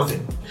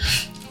something.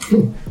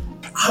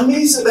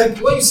 Amazing. Like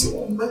when you see,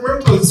 I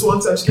remember this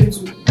one time she came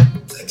to,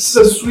 like she's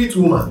a sweet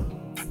woman.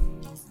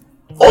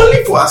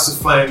 Only for us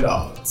to find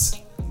out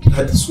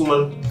that this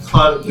woman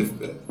can't give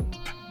birth.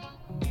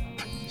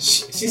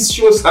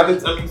 She was at the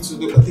time,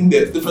 I think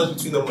the difference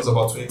between them was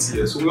about 20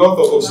 years. So we all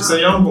thought, she's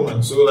a young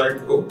woman. So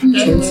like, 20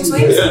 years?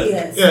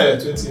 Yeah,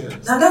 20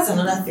 years. Now that's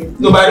another thing.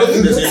 No, but I don't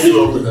think there's anything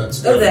wrong with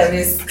that. No, there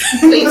is.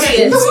 20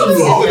 years.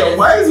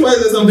 Why is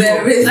there something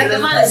There is. Like the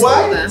man is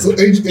Why? older. So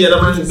age. Yeah,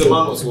 the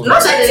man was older.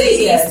 Not like the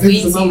lady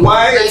is 20.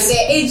 Why Like is- the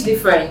age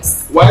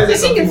difference. Why is there I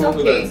think something it's wrong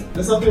okay. with that?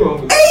 There's something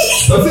wrong with that.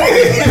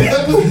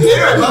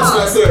 Anyway, that's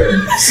my story.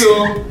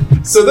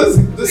 So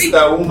this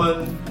that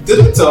woman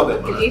didn't tell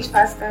them. The age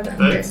faster than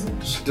Right? this.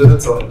 She didn't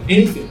tell them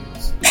anything.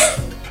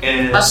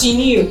 And But she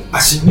knew.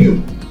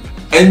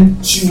 And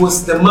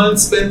the man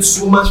spent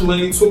so much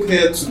money, took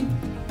her to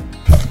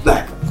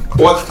like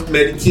bought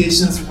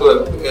medications,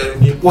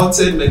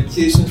 imported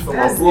medications from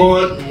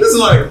abroad. This is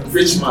not a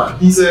rich man,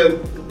 he's a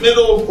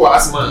middle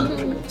class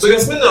man. So he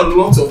can spend a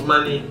lot of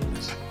money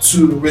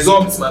to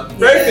resolve this man.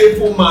 Very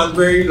faithful man,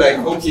 very like,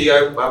 okay,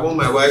 I want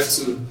my wife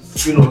to,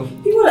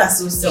 People are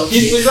so selfish.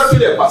 he's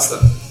actually a pastor.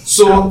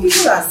 So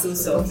People are so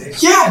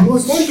selfish. yeah, he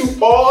was going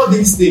through all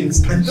these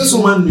things, and this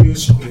woman knew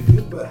she couldn't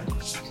give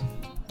birth.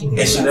 And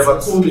she never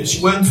told him.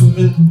 She went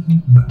to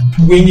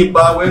Winnie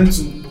Bar, went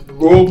to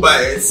roll by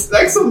it,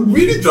 like some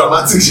really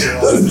dramatic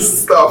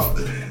stuff.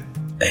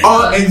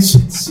 And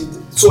she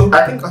so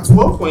I think at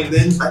one point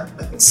then I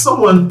think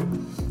someone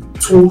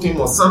told him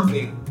or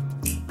something.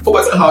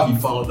 Forgotten how he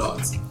found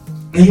out.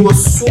 And he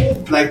was so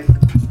like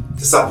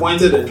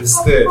disappointed and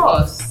disturbed. Of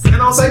course. And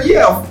I was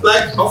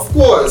like, of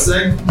course.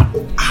 Like,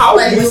 how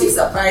But would was he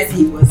surprised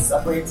he was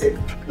disappointed?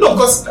 No,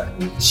 because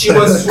she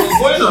was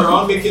going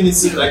around making it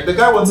seem like the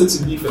guy wanted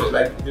to leave her,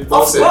 like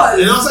divorce her.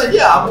 And I was like,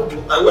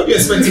 what do you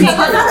expect him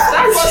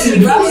to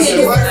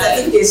do? I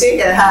think they shake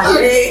their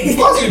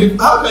hand.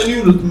 How can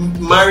you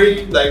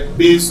marry like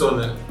based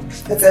on it?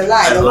 That's a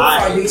lie. A The lie.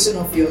 foundation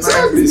of your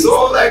Exactly. marriage.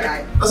 So like,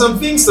 there's some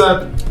things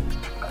that.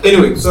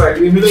 Anyway,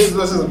 sorry, we made this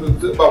lesson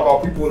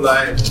about people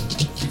lying.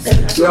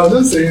 So I was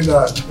just saying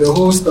that the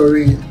whole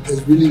story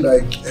is really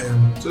like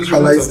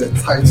highlights the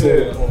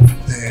title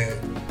of the.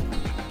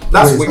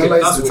 That's it wicked.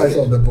 highlights That's the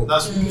title of the book.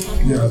 That's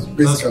wicked. Yeah,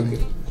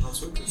 basically.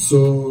 That's wicked.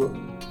 So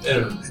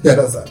Anyway. yeah,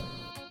 that's that.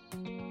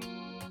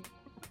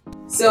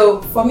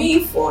 So for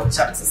me, for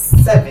chapter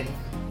 7,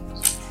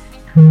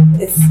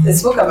 it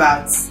spoke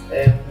about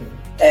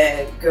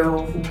a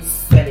girl who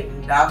fell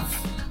in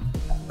love,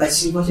 but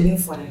she didn't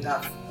fall in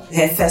love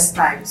her first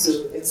time. So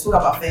it spoke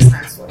about first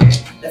times for her.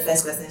 The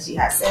first person she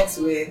had sex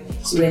with,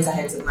 she went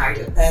ahead to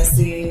marry the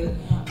person,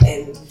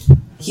 and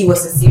he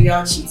was a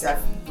serial cheater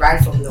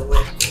right from the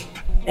word.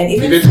 And You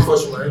even did before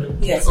she married him?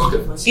 yes, Okay.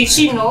 before Did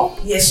she know?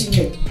 Yes, she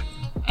knew.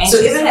 And So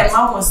she even said- her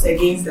mom was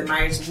against the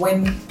marriage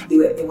when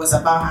it was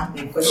about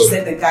happening, because she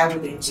said the guy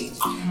wouldn't change.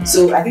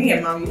 So I think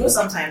her mom,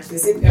 sometimes they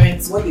say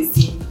parents, what they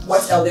see,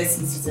 what elders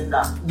see sitting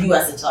down, you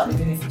as a child,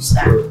 even if you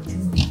stand.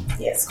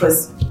 Yes,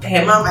 because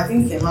her mom, I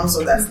think her mom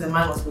saw that the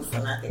man was good for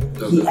nothing.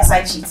 He,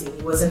 aside cheating,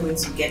 he wasn't going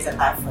to get a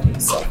life for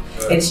himself.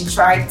 And she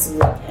tried to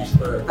warn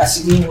her, but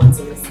she didn't want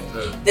to listen.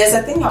 There's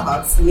a thing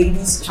about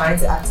ladies trying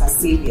to act as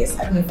saviors.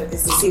 I don't know if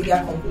it's a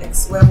savior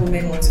complex, where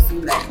women want to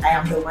feel like, I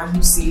am the one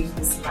who saved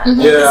this man.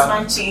 Yeah. This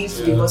man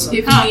changed because of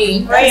me.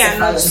 Huh. Why are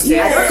not?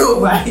 I don't know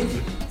why.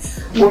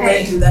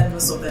 Women do that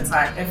most of the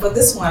time. And for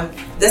this one,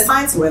 the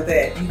signs were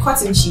there. You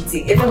caught him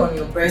cheating, even on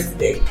your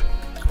birthday.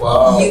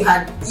 Wow.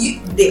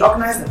 They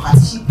organized the party.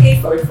 She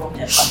paid for it from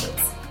her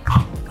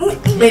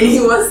pocket. But he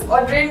was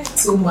ordering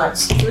too much.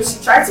 So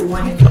she tried to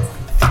warn him.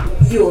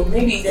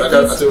 Maybe Like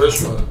at a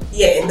restaurant?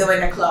 yeah, they were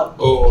in a club.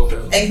 Oh, okay.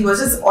 And he was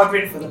just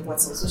ordering for the bottle.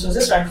 So she was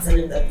just trying to tell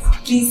him that,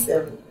 please,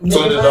 Tone it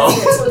down.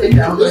 Tone it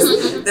down.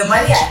 Because the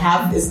money I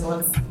have is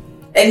not.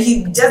 And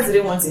he just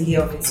didn't want to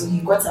hear of it. So he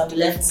got up,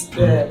 left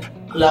the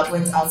club,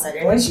 went outside.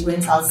 And when she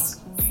went out,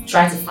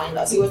 trying to find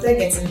out, he was there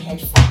getting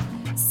head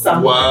from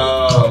some.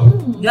 Wow.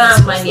 You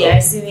have money, I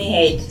see me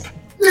head.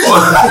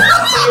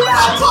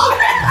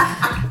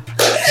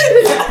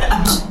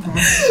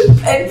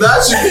 And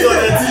That should be on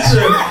a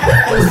t-shirt.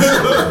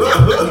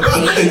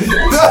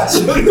 That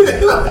should be.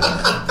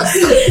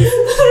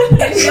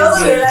 And she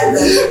also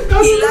realized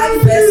that he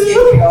liked fair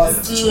skin girls.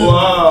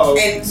 Wow.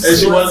 And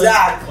she was wasn't-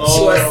 dark.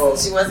 Oh.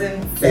 She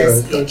wasn't fair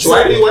skin.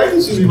 Why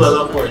did she leave at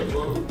that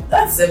point?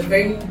 That's a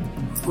very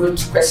good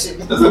question.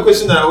 That's the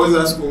question I always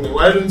ask women.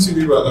 Why don't you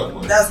leave at that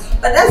point? That's the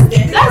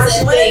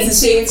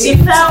She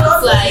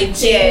felt like,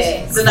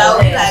 so that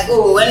would be like,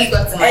 oh, when it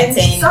got to my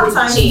 10,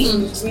 sometimes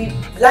we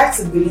like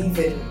to believe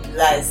in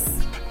lies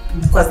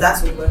because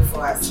that's what worked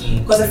for us.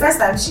 Because the first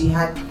time she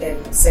had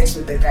sex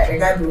with the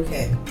guy broke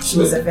her. She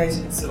was a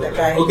virgin, so the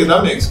guy. Okay,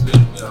 that makes sense.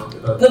 Yeah,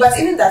 no, but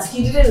even that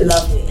he didn't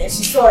love me, and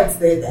she saw it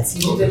there that he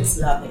didn't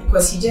love me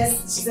because she said.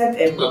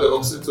 But the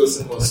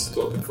oxytocin was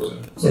talking for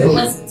them. So it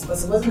wasn't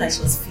because it wasn't like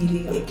she was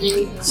feeling it.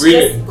 She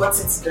Really? just got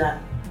it done.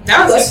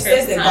 That was She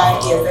said the guy.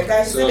 Yes, the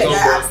guy. She said the guy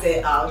okay. asked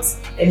her out,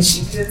 and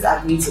she didn't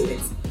agree to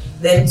it.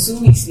 Then 2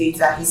 weeks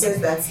later, he says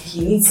that he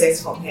needs sex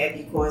from her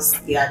because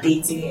they are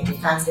dating and he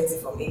can't get it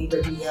from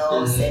anybody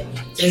else, and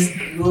just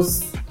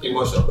goes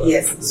Emotional.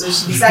 yes. So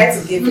she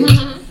decided to give it,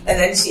 and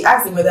then she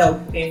asked him whether it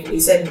would be painful. He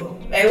said no.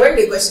 And when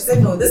they got, she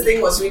said no. This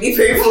thing was really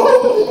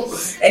painful,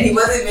 and he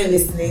wasn't even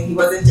listening. He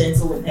wasn't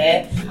gentle with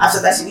her. After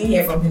that, she didn't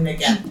hear from him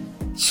again.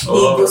 He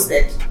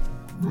ghosted.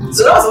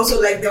 So that was also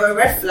like there were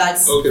red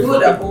flags through the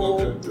whole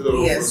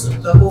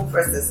the whole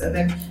process, and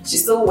then she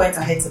still went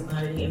ahead to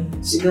marry him.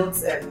 She built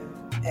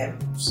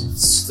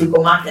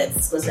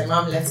supermarkets because her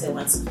mom left her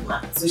one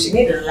supermarket, so she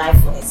made a life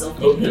for herself.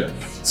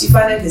 She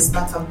founded his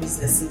startup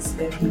businesses,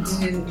 and he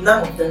didn't.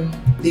 None of them.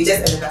 They just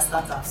ended as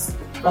startups.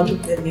 Probably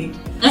their name.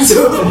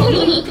 So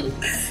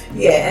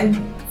and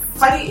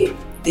funny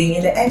thing,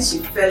 in the end, she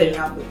fell in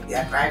love with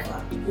their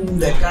driver, whom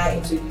the guy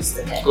introduced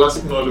to her.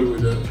 Classic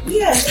Nollywood.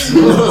 Yes,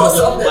 most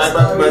of the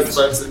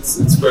stories.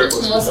 It's very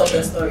Most of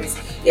the stories.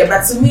 Yeah,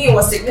 but to me, it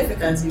was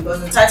significant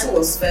because the title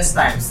was First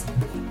Times.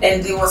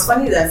 And it was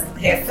funny that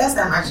her first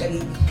time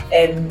actually,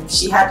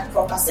 she had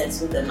proper sex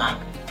with the man,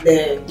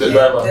 the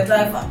driver. The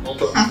driver.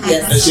 Okay.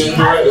 Yes, And she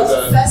had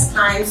first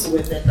times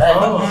with the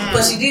driver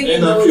because she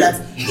didn't know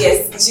that.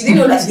 Yes, she didn't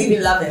know that she didn't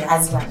even love her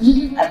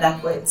husband at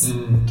that point.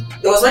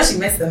 It was when she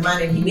met the man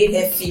and he made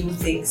her feel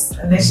things,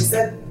 and then she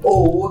said,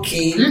 "Oh,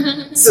 okay,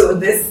 so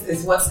this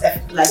is what's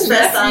like first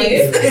time."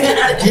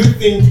 Do you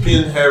think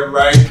in her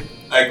right,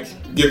 like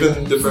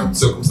given different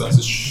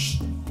circumstances,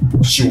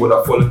 she would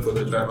have fallen for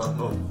the driver?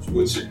 No,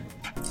 would she?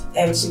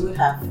 She would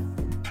have.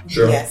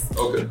 Sure. Yes.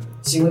 Okay.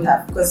 She would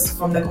have, because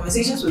from the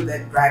conversations with the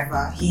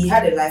driver, he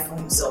had a life for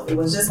himself. It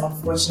was just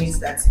unfortunate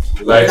that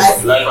life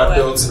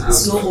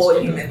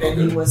snowballed him, and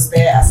then he was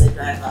there as a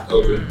driver.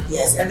 Okay.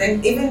 Yes, and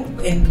then even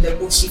in the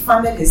book, she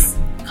funded his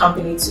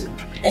company too,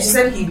 and she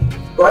said he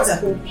brought a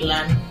whole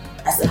plan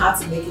as to how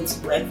to make it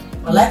work.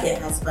 Unlike her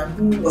husband,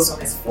 who was on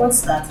his fourth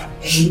startup,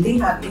 and he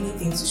didn't have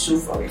anything to show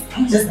for it,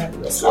 just like the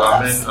rest So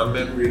of us. I'm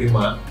really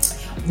mad.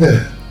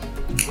 Yeah.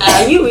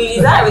 Are you really?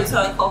 Is that a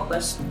rhetorical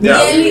question? Yeah,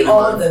 Nearly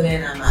all the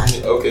men are mad.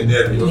 Okay,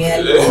 nearly. Okay.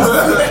 Nearly.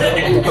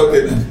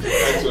 Okay then.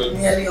 Thanks, man.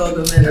 Nearly all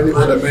the men Nearly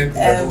all are the men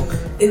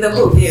mad. In the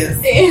book,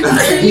 yes. In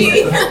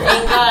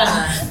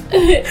Ghana.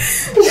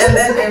 And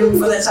then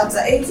for the chapter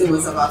 8, it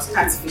was about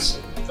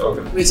catfishing,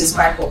 Okay. which is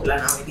quite popular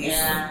nowadays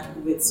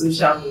with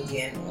social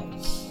media and all.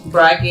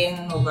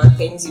 Bragging over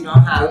things you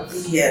don't have.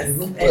 Yes,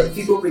 and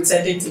people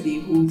pretending to be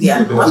who they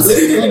are not.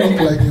 You look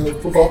like your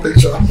profile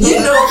picture.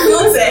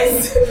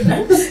 Filters.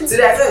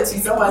 Today I saw a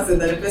tweet, someone said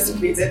that the person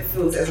created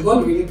filters. It's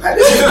gone really bad.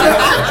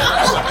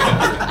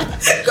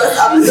 Because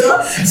I'm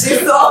sure she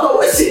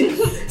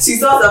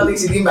saw something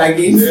she didn't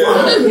bargain for.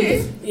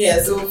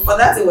 Yeah, so for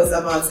that it was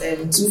about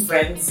two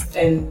friends,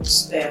 and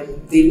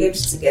they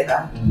lived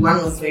together.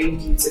 One was very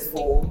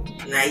beautiful,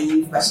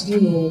 naive, but she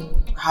didn't know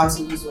how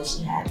to use what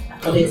she had,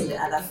 according to the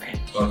other friend.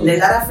 And then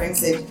the other friend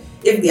said,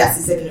 if they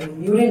assisted in the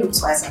room, you wouldn't look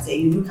twice at her,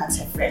 you look at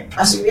her friend.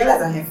 But she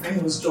realized that her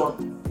friend was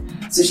John.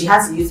 So she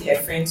had to use her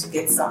friend to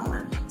get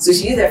someone. So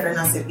she used her friend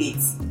as a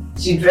bait.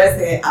 She dressed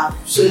her up,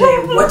 showed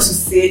her what to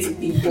say to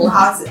people,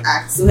 how to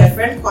act. So her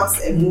friend caught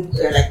a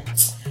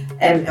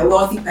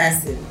wealthy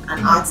person,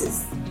 an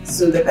artist.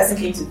 So the person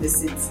came to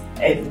visit,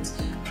 and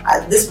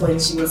at this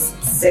point she was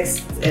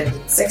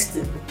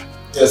sexting.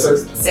 Yes,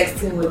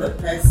 Sexting with the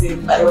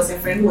person, but it was her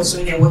friend who was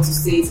showing her what to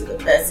say to the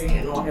person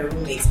and all her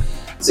roommates.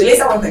 So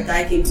later when the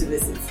guy came to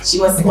visit, she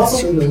was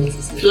also planning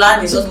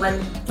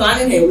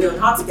her way on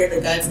how to get the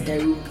guy to her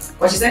room.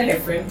 But she said her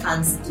friend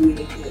can't do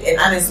anything. And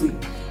honestly,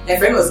 her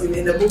friend was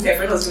giving the book, her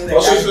friend was giving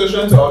the guy. Also, she was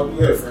trying to outdo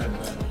her friend.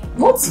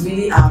 Not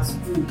really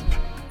outdo,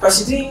 but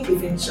she didn't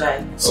even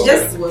try. She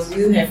just was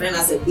using her friend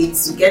as a bait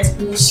to get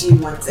who she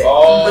wanted.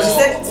 But she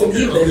said to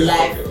live the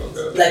life,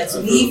 to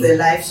live the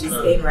life she's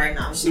in right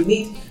now, she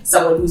need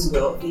someone who's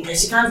wealthy, and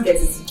she can't get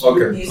it using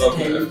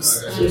her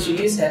looks. So she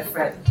used her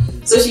friend.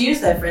 So she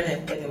used her friend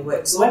and it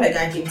worked. So when the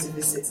guy came to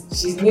visit,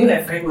 she knew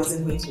her friend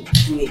wasn't going to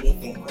do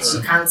anything. But she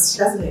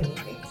doesn't do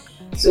anything.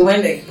 So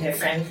when her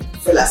friend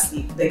fell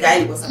asleep, the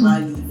guy was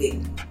about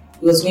leaving.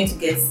 He was going to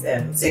get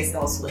sex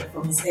elsewhere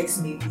from his ex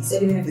maybe. He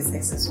said even if his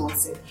ex is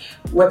wanted,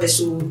 what the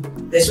show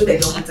they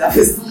don't have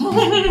is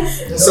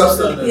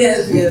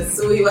yes.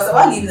 So he was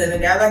about leaving, and then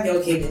the other girl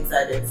came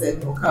inside and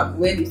said, "No, come,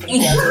 where do you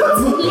think you're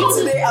going?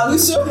 Today I will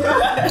show you.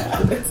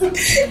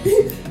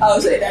 I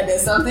will show you that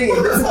there's something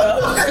in this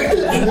world. I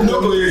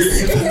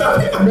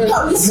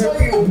will show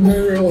you."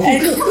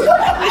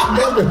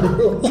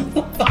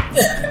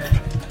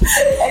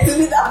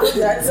 that point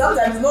that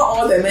sometimes not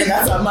all the men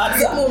that are mad,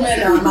 some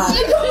men are mad.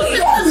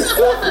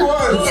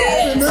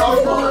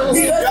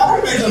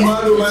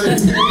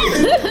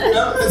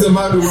 It's a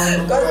mad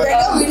woman. Because they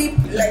don't really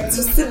like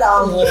to sit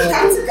down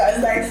tactical.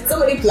 It's like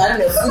somebody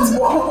planning a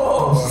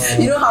football.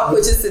 You know how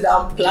coaches sit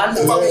down, plan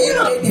the game. You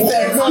know, they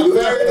defend.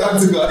 Very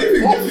tactical.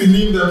 If you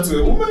leave them to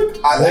a woman,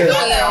 I'm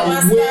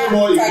way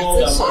more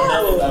evolved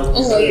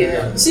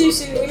than She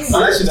really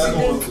unless she doesn't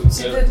want to.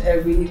 She did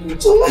a really good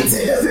job at it.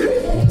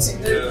 She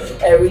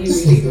did a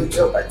really good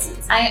job at it.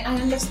 I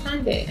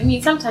understand it. I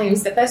mean,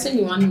 sometimes the person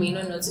you want may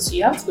not notice you.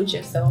 You have to put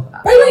yourself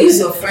out. Why don't use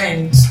your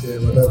friend? Yeah,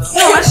 but that's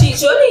No, but she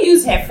only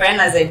used her friend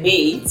as a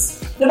bait.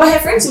 No, but her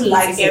friend too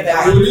likes the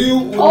guy.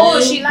 Oh,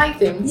 she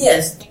liked him.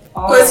 Yes.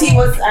 Because he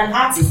was an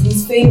artist,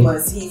 he's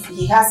famous,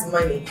 he has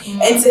money.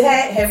 And to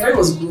her friend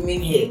was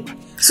grooming her.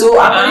 So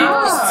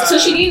So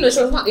she didn't know,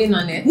 she was not in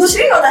on it. no, she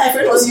didn't know that her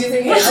friend was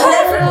using her. So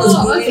her friend was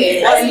grooming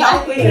okay. her. And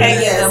helping her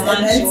get the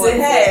money she And to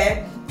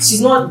her,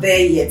 she's not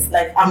there yet.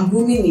 Like, I'm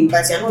grooming you,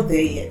 but you're not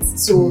there yet.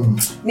 So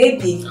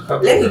maybe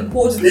let me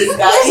hold this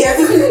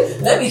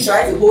guy. Let me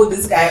try to hold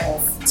this guy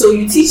off. So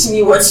you teach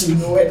me what you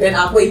know, and then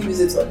I'll go and use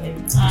it on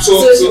him.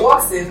 So she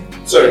walks in.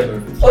 Sorry.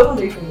 Oh, don't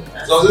finish.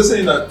 So I was just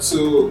saying that.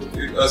 So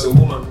as a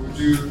woman, would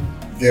you?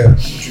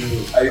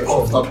 Are you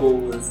comfortable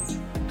with?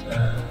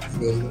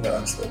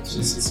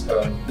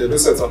 They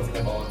said something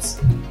about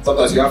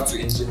sometimes you have to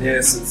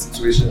engineer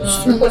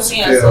situations. Putting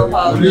yourself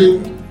out. Would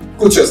you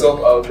put yourself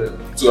out there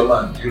to a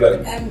man? You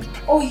like?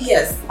 Oh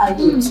yes, I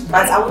would,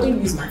 but I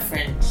wouldn't use my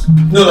friend.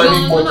 No, I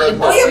mean,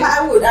 Oh yeah, but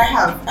I would. I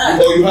have.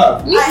 Oh, you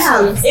have? I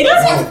have. It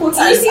doesn't put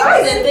you see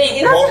what's the thing.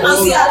 It doesn't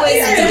always do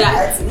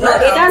that. No,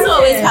 it doesn't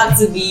always have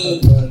to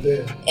be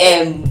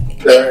in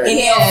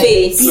your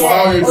face.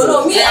 Yeah. Oh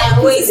no, me I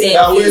always say It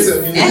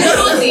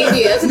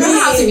doesn't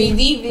have to be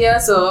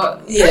devious or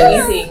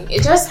anything.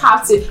 It just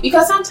have to,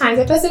 because sometimes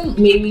the person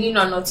may really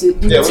not know to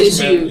notice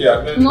you,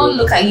 not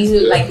look at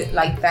you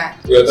like that.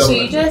 So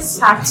you just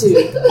have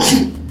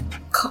to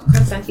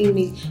constantly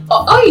make.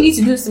 All you need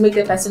to do is to make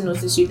the person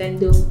notice you, then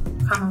they'll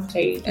come after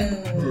you.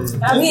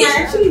 Me, I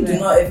actually do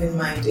not even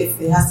mind if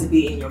it has to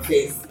be in your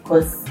face,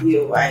 because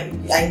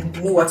I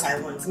know what I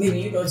want. Maybe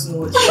you don't know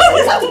what you want. I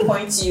just have to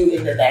point you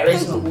in the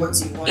direction of what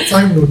you want.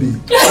 time no be.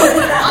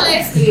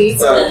 Honestly,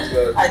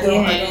 I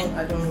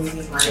don't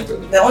really mind.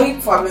 The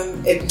only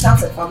problem, it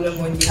becomes a problem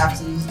when you have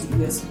to use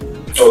the US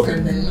food. Okay.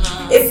 And then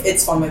if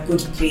it's from a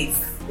good place,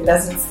 it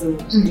doesn't still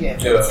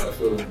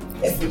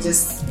if it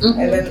just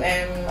and then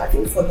I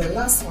think for the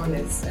last one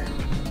is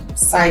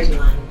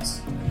sidelined,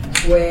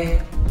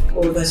 where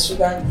the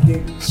sugar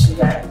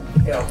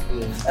girl.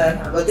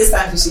 But this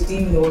time she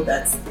didn't know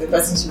that the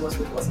person she was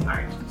with was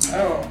married.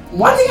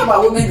 One thing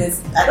about women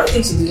is I don't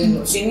think she didn't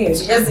know. She knew.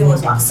 She just didn't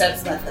want to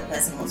accept that the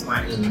person was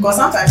married. Because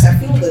sometimes I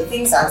feel the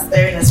things are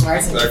staring us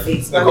right in the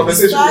face. The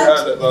conversation we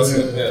had about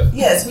it.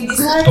 Yes, we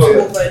decide to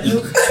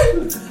overlook.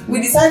 We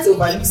decide to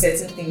overlook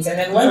certain things, and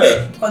then when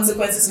the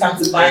consequences come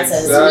to bite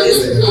us,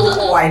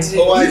 I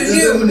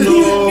didn't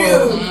know.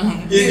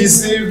 He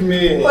deceived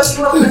me. Because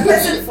she was with the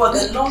person for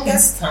the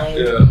longest time,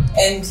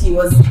 and he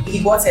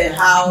bought a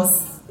house.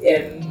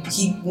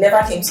 He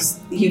never came to.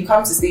 He'd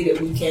come to stay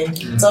the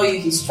weekend. Tell you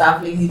he's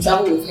traveling. He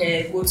traveled with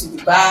her, go to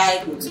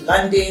Dubai, go to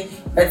London.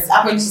 But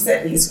when she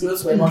said his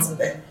clothes were not in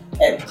the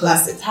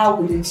closet, how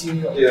wouldn't you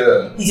know?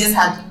 Yeah. He just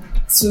had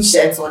 2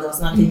 shirts on. There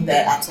was nothing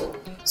there at all.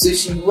 So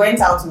she went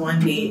out one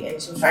day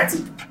and she was trying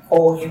to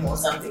call him or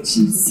something.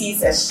 She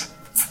sees a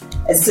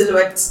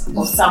silhouette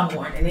of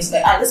someone, and it's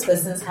like, this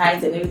person's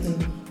height and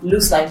everything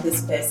looks like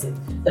this person.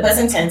 The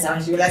person turns out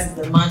and she realizes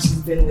the man she's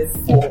been with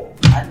for,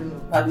 I don't know,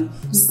 probably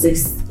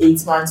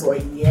 6-8 months or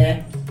a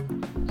year,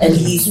 and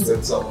he's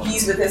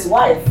with his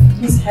wife.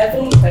 He's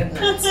heavily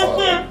pregnant.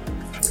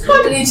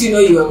 How didn't you know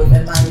you were with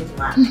a married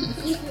man?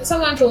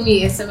 someone told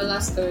me a similar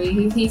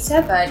story. He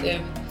said that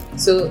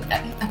so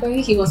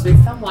apparently he was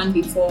with someone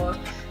before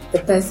the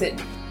person.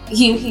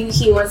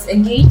 He was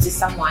engaged to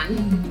someone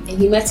and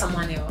he met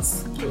someone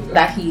else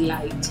that he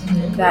liked,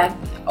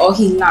 or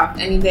he loved,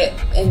 and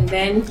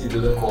then he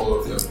didn't call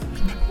of them.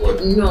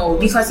 No,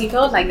 because he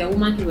felt like the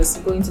woman he was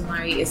going to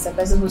marry is the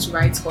person who's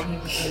right for him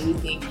and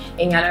everything, and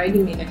he had already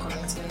made a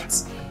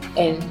commitment.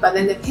 But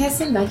then the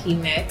person that he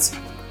met,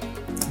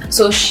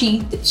 so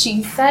she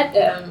said,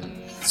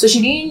 so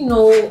she didn't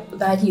know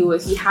that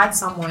he had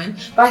someone,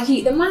 but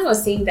the man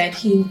was saying that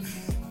he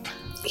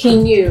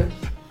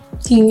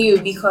knew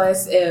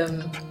because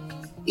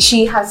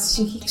she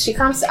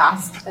comes to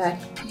ask that,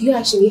 do you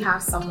actually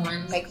have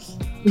someone? Like,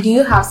 do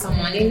you have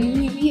someone? And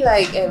he'd be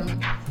like,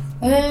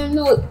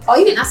 no, or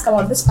even ask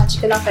about this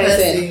particular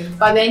person,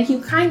 but then he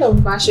kind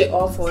of brush it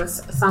off or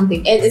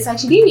something, and it's like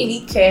she didn't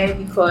really care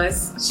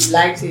because she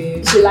liked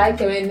him,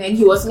 and then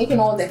he was making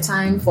all the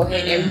time for her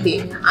and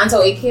everything,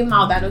 until it came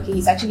out that okay,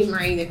 he's actually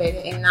married the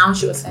person, and now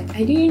she was like,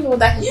 I didn't know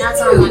that he had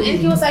someone, and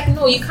he was like,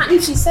 no, you can't.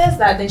 If she says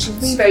that, then she's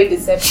being very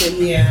deceptive,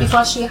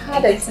 because she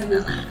had a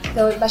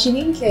but she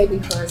didn't care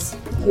because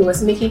he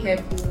was making her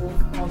do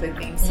all the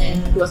things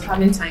and he was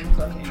having time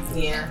for him.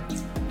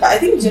 But I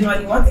think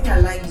generally one thing I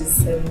liked is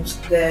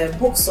the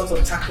book sort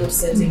of tackled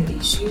certain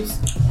issues,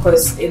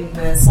 because in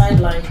the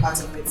sideline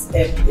part of it,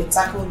 it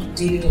tackled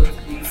dealing with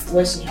grief,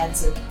 where she had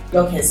to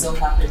lock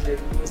herself up in the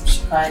room.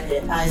 She cried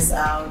her eyes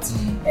out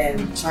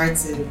and tried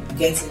to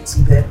get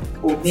into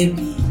or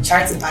maybe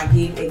try to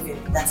bargain even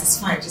that is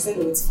fine. She said,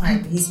 "Oh, it's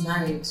fine. He's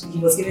married. He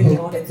was giving me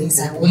all the things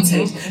I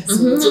wanted,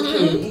 so it's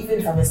okay. Even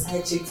if I'm a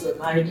side chick to a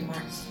married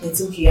man,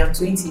 it's okay. I'm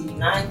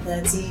 29,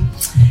 30.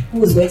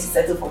 Who is going to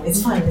settle for me?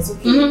 It's fine. It's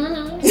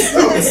okay."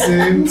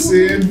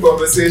 Same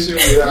conversation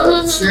we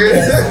had.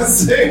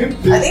 Same.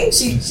 I think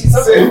she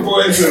sort Same of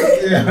point.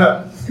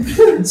 Yeah.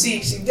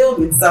 she dealt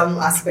with some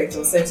aspects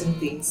of certain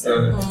things.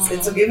 So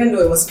even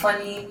though it was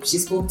funny, she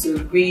spoke to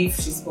grief.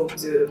 She spoke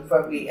to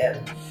probably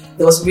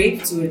there was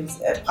rape to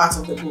part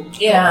of the book.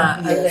 Yeah,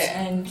 at the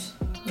end.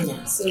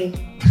 Yeah, so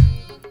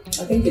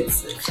I think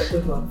it's a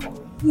good one for me.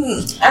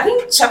 I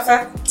think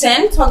chapter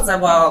 10 talks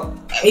about,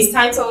 it's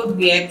titled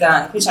Weird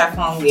Gang, which I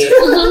found weird.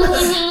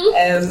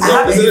 I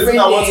have a different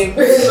name.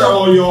 This is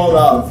not what you all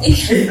have.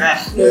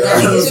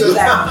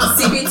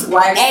 Secret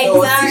wife.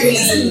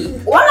 Exactly.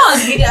 When I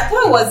was reading, I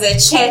thought it was a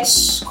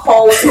church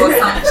cult or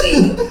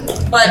something,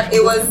 but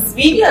it was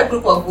really a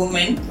group of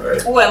women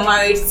who were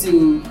married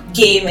to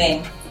gay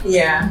men.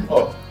 Yeah.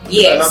 Oh.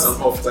 Yes. That's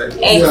an off type.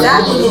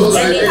 Exactly.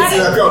 And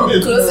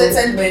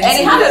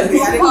they had a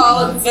group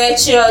called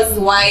Virtuous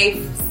Wife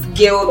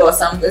Guild or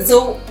something.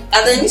 So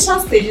at the initial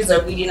stages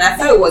of reading, I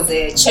thought it was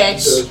a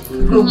church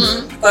group,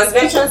 because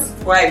Virtuous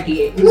Wife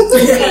did.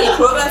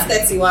 Proverbs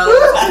 31.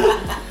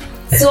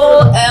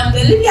 So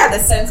the lady at the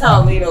center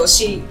of it all,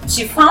 she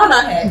found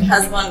out her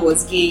husband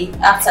was gay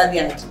after they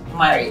had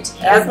married.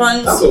 That's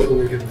also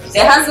wickedness.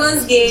 The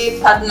husband's gay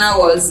partner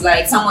was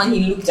like someone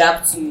he looked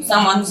up to,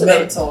 someone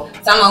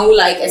who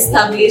like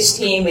established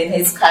him in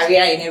his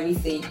career and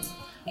everything.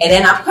 And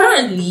then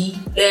apparently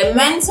the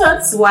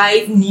mentor's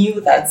wife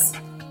knew that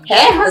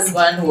her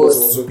husband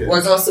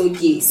was also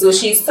gay. So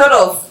she sort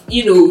of,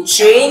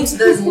 trained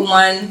this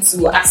woman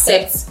to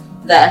accept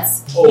that.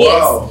 Oh,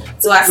 wow.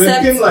 To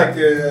accept. It became like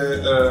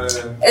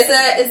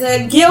it's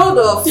a guild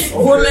of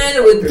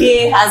women with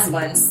gay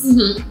husbands.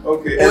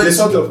 Okay, and they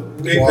sort of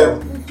make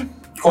them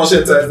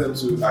conscientize them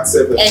to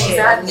accept them.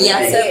 Exactly,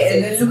 accept it.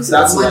 And it looks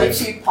That's like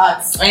monetary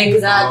parts.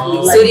 Exactly.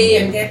 Oh. So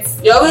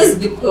they always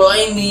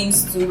deploy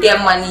means to get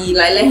money,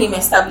 like let him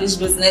establish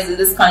business in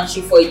this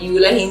country for you,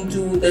 let him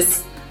do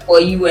this for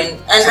you, and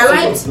I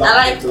like it's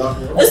not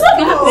blackmail.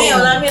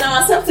 I mean,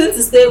 I'm accepted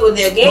to stay with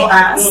their gay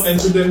ass. And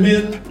do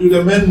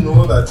the men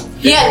know that?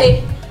 Yeah,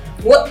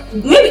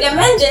 maybe the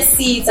men just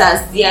see it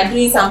as they are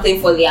doing something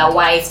for their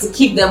wife to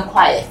keep them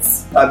quiet.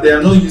 But they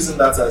are not using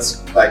that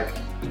as like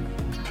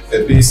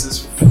a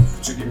basis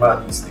to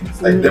demand these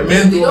things. Like the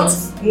men don't.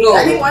 No.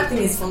 I think one thing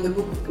is from the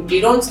book, they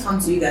don't come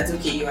to you that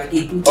you are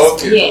gay.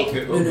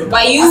 Okay. No.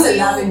 But you as a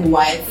loving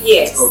wife.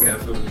 Yes. Okay.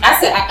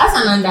 As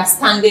an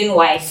understanding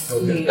wife,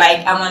 Okay.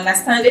 like I'm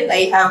understanding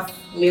that you have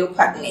male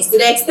partners to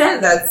the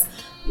extent that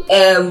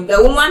the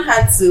woman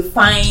had to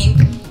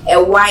find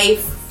a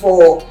wife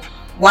for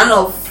one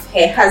of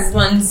her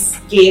husband's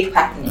gay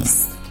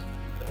partners.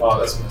 Wow,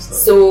 that's messed up.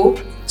 So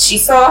she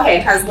saw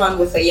her husband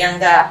with a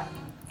younger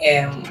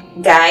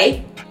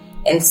guy,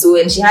 and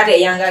she had a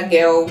younger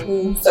girl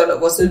who sort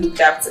of also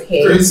looked up to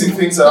her. Crazy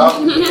things are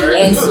happening,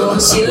 right? And so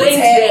she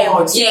linked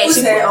them. She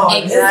put her on.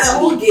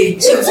 Exactly.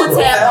 She put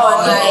her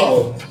on.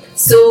 Like,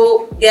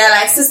 so they are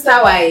like sister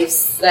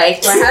wives,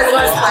 like my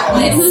husband's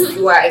partner's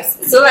wives.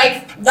 So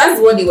like that's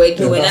what they were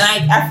doing,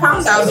 and I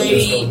found out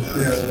very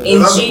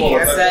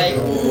ingenious. Like,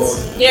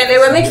 they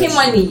were making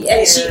money,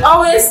 and she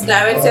always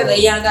directed the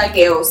younger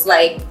girls.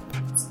 Like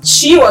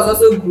she was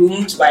also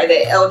groomed by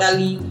the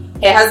elderly,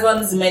 her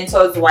husband's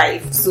mentor's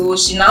wife. So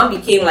she now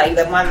became like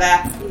the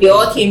mother. They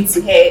all came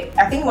to her.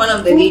 I think one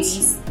of the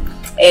ladies,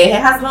 her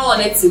husband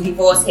wanted to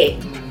divorce her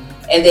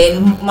and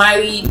then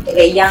marry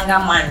the younger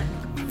man,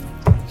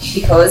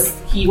 because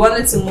he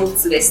wanted to move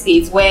to the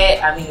States where,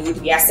 it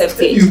would be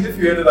accepted. If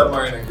you ended up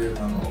marrying a gay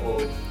man,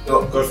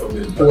 God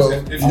forbid. Well,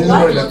 if you you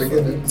know in the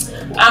beginning.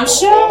 I'm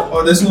sure.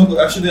 Or there's no,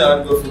 actually,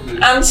 God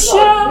forbid. I'm sure.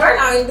 Right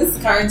now in this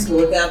current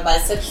world, they are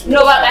bisexual.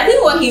 No, but I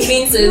think what he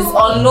means is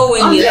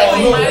unknowingly. I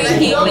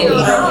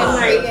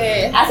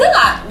think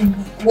that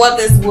what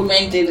this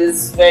woman did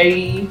is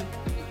very,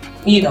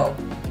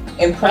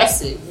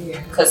 impressive.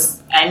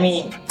 Because,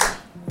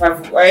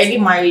 I've already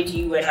married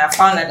you and I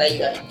found out that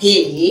you are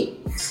gay.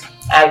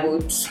 I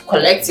would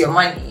collect your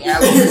money. I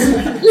would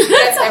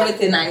get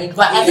everything I need.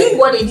 But I think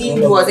what they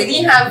didn't do was they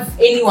didn't have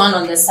anyone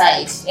on the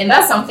side. And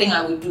that's something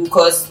I would do,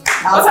 because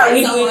what are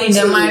we doing in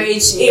the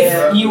marriage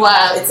if you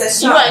are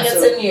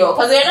getting your,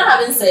 because they're not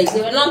having sex,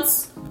 they were not,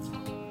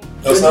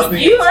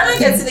 you are not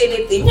getting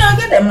anything. I'll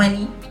get the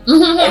money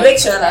and make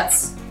sure that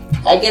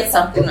I get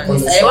something on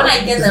this side. When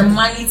I get the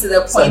money to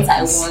the point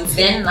I want,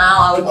 then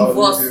now I'll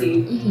divorce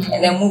you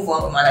and then move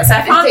on with my life. So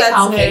I found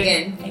that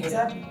very,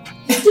 exactly.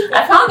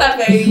 I found that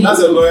very.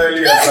 That's a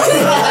loyalty. No,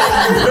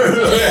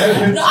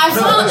 I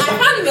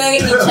found it very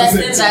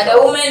interesting that the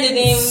woman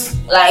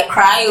didn't like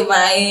cry over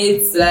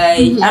it.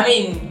 Like,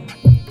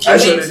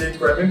 Actually, they didn't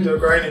cry. Maybe they're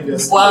crying in their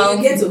sleep. Well,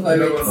 You get to her.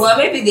 Well,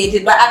 maybe they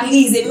did, but at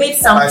least they made I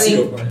see something.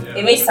 your point, yeah.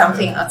 They made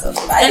something out of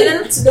it. I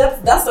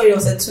think that story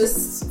was a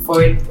twist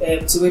for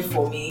it to it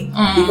for me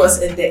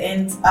because in the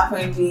end,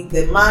 apparently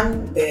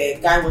the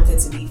guy wanted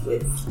to leave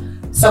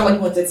with somebody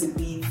wanted to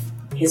leave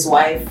his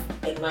wife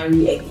and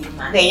marry a gay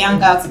man. The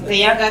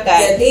younger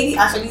guy The lady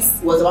actually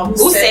was the one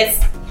who set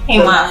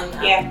him up.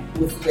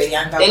 with the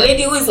younger. The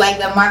lady who is like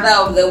the mother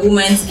of the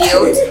women's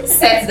guild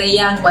set the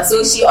young one.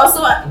 So she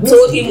also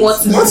told him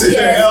what to do. What the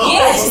hell?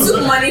 Yeah, she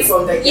took money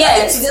from the girl.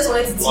 Yeah. She just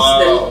wanted to teach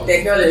Wow.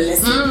 the girl a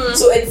lesson.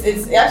 So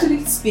it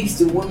actually speaks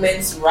to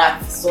women's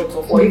wrath, sort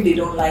of, or if they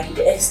don't like you,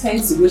 the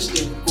extent to which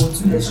they will go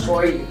to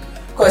destroy you.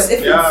 Because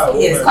if Yeah,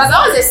 yes, Because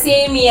that was the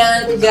same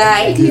young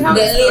guy the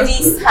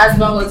lady's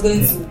husband was going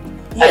to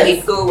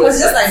yes. go It with. was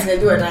just like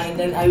Dedo and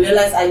then I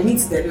realized I meet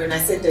Dedo and I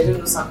said Dedo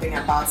knows something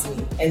about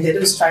me, and Dedo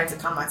is trying to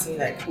come at me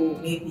like, oh,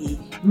 maybe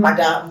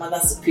mother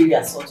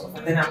superior sort of,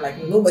 and then I'm like,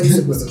 nobody's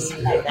supposed to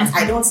be like that.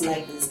 I don't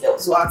like this girl,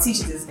 so I'll teach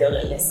this girl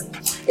a lesson.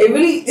 It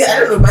really, I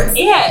don't know, but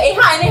Yeah, it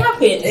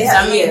happened.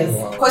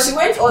 yes, because she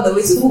went all the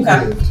way to hook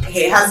up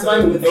her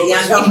husband with a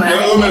younger man.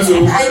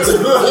 I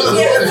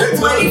took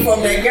money from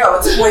the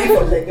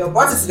girl,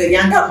 brought it to the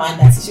younger man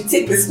that he should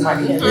take this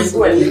money and let's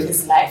go and live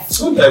his life.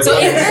 So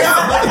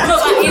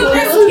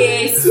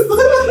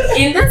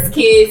in this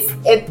case,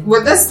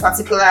 with this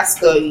particular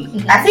story,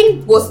 I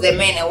think both the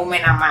men and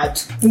women are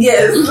mad.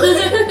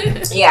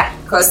 Yes. Yeah,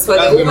 because for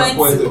That's the been my women,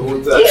 point the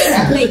whole time.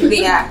 yeah, I think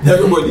they are.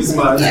 Everybody's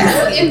mad.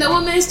 Yeah. In the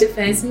woman's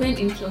defense, men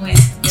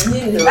influence.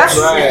 That's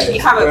Right,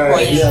 you have a right.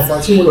 point. Yeah,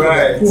 but who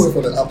Right. went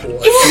for the apple?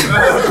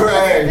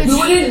 Right. We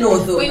wouldn't know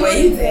though. We Were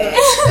you wouldn't. there?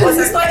 It was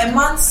a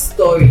man's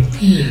story.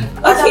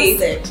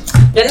 Okay.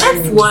 The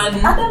next one,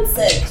 Adam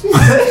said.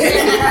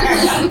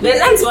 the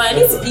next one, I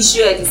need to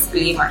issue a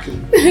disclaimer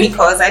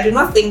because I do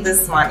not think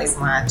this man is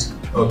mad,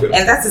 Okay.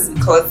 and that is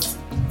because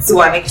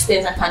to an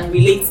extent I can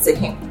relate to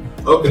him.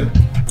 Okay.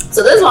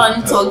 So this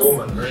one As a talks.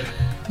 woman, right?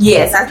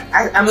 Yes,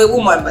 I'm a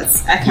woman,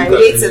 but I can You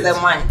relate can to the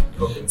relate. man.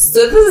 Okay.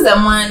 So this is a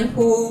man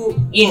who,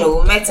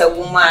 met a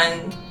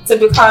woman.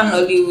 Typical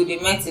Nollywood, they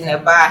met in a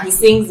bar. He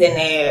sings in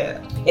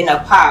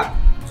a pub.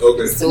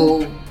 Okay. So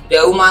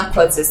the woman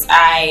caught his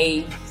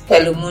eye.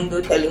 Telemundo.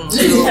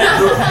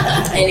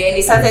 And then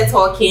they started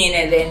talking,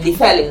 and then they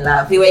fell in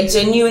love. They were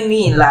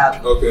genuinely in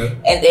love. Okay.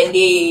 And then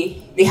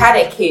they had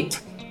a kid.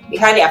 They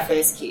had their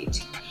first kid.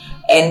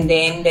 And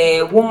then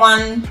the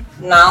woman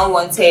now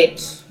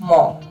wanted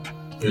more.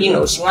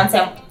 She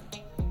wanted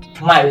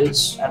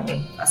marriage,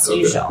 as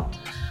usual.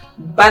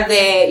 But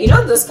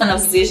those kind of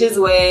situations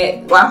where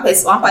one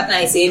partner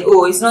is saying,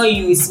 oh, it's not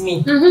you, it's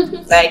me.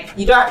 Like,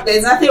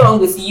 there's nothing wrong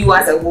with you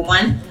as a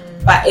woman,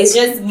 but it's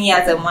just me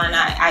as a man.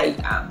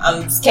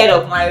 I'm scared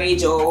of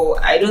marriage,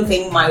 or I don't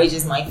think marriage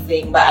is my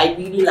thing, but I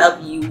really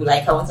love you.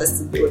 Like, I want us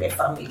to build a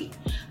family.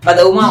 But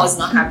the woman was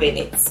not having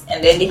it.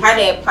 And then they had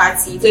a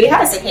party, so they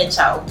had a second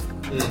child.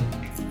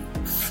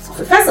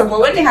 First of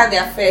all, when they had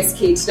their first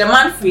kid, the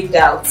man freaked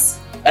out.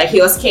 Like,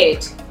 he was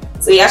scared.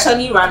 So he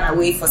actually ran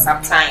away for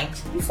some time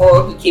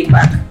before he came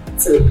back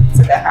to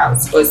the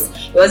house, because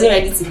he wasn't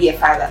ready to be a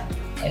father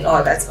and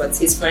all that. But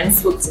his friends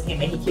spoke to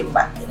him and he came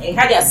back. And he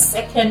had their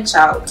second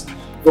child.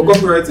 For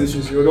copyright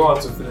issues, you don't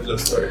want to finish the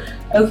story.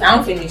 Okay,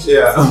 I'm finished.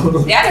 Yeah.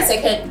 They had a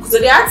second, so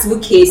they had two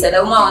kids, and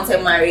the woman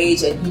wanted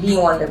marriage and he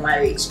didn't want the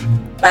marriage.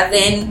 But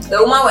then the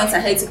woman went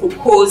ahead to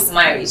propose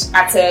marriage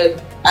at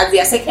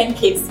their second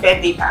kid's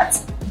birthday party.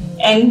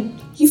 And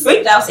he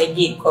freaked out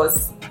again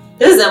because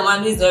this is a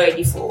man who is not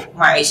ready for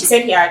marriage. He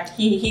said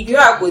he grew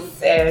up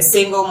with a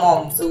single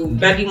mom, so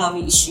daddy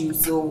mommy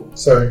issues. So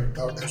Sorry,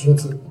 I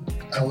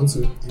want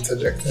to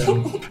interject.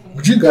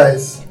 Would you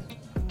guys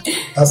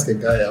ask a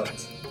guy out?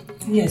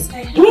 Yes.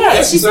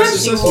 yeah, she said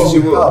she she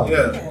would. will.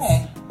 Yeah.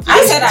 Yeah.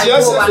 I said I She go,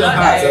 accepted but not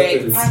her, direct.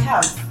 actually. I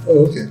have.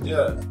 Oh, okay.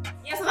 Yeah.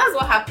 Yeah, so that's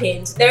what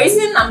happened. The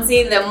reason I'm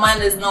saying the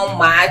man is not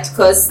mad,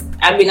 because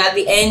at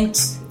the end,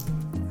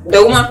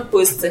 the woman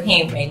proposed to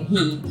him and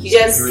he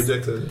just You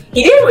rejected it.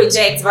 he didn't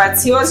reject, but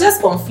he was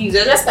just confused. He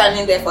was just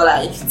standing there for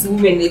like 2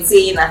 minutes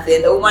saying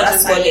nothing. The woman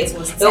just got it.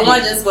 The woman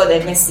just got the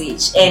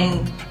message,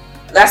 and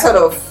that sort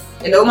of,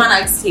 and the woman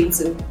asked him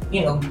to,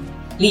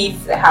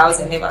 leave the house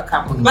and never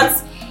come home. But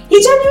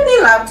he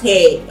genuinely loved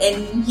her,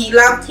 and he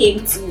loved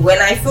him too.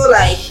 And I feel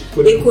like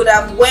they could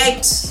have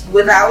worked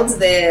without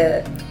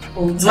the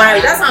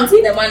marriage. That's why I'm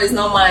saying the man is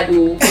not mad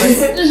though. When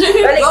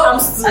it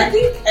comes to, I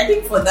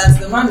think for that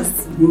the man is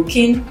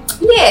broken.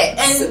 yeah,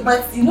 and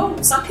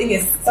But something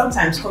is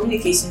sometimes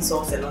communication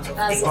solves a lot of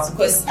That's things. one.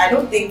 Because I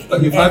don't think But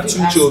in you've had every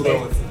 2 children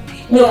aspect- with him.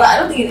 No, but I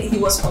don't think he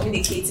was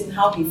communicating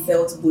how he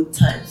felt both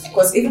times.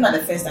 Because even at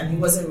the first time he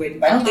wasn't ready.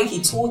 But I don't think he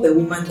told the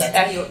woman that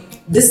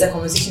this is a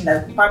conversation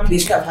that probably they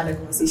should have had a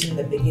conversation in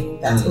the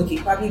beginning that okay,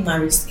 probably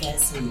marriage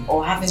scares me,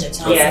 or having a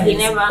child. Yeah, he scares me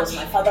never- because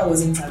my father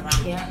wasn't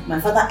around. Yeah. My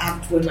father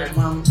acted when my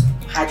mom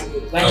had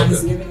it when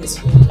he's living his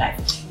own life.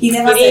 He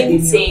never said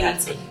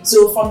anything.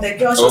 So from the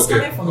girl, she was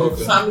coming from a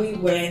family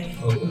where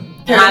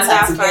parents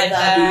are together,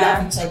 they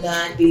love each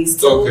other, they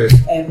still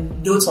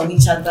dote on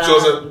each other. So it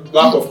was a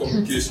lack of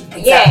communication.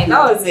 Yeah,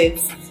 that was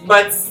it.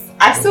 But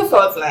I still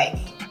felt like,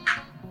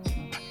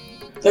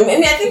 I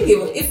mean, I think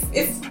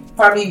if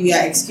probably we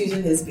are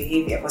excusing his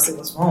behavior because it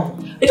was wrong.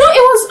 it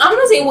was. I'm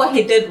not saying what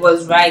he did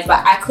was right,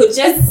 but I could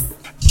just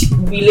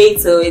relate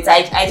to it.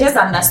 I just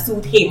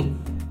understood him.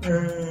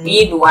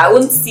 You know, I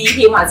wouldn't see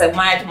him as a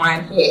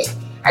madman here.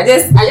 I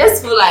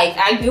just feel like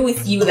I agree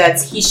with you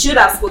that he should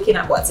have spoken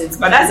about it.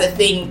 But that's the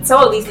thing.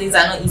 Some of these things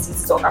are not easy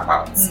to talk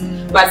about.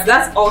 But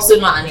that's also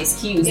not an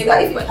excuse. Yeah,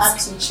 but if you have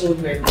 2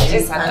 children, I just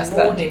you can understand.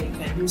 know that you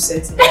can do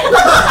certain things.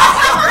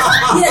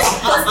 Yes,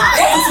 because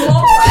it's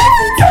more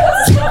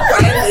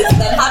private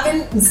than having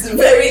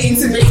very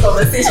intimate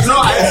conversations. No,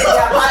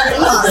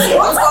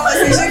 what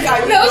conversation can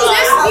you No, not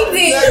just have? leave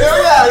it.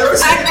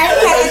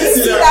 I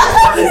see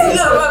that.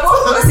 No, but what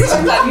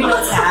conversation can you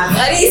not have?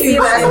 At least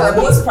you are in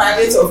the most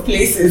private of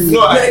places.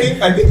 No, I think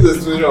it's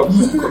a story of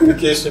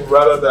communication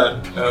rather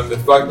than the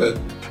fact that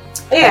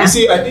you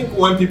see. I think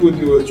when people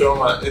deal with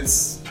trauma,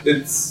 it's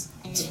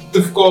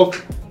difficult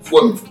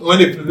when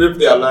they live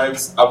their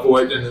lives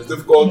avoiding. It's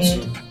difficult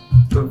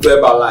to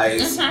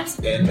verbalize,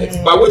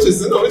 but which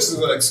is no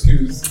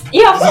excuse.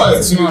 Yeah, it's not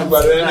excuse,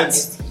 but then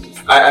it's.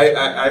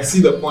 I see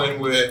the point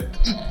where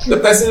the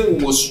person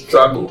will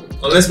struggle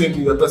unless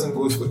maybe the person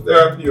goes for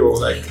therapy or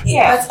like.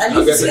 Yeah, but at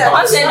least the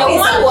one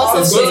was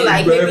also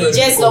like maybe you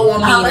just don't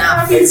want me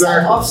enough. It's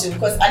an option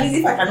because at least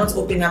if I cannot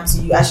open up to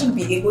you, I should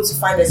be able to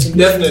find a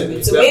solution to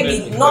it. So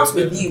maybe not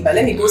with you, but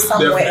let me go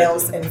somewhere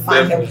else and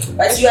find help.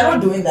 But you are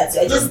not doing that.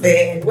 You are just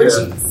there, and when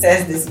she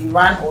says this, you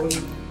run or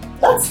you.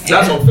 That's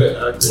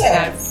unfair. Actually.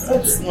 Yeah.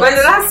 But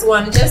the last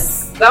one,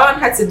 that one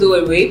had to do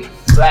with rape.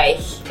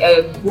 Like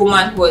a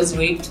woman who was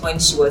raped when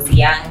she was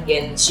young,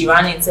 and she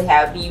ran into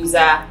her abuser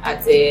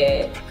at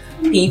a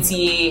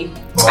PTA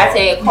at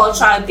a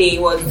cultural day.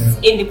 It was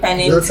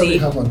Independence Day.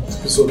 Have an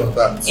episode of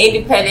that.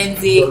 Independence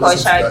Day,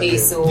 cultural day.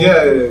 So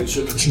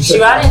she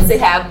ran into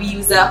her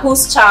abuser,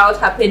 whose child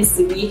happens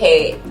to be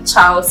her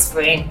child's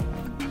friend.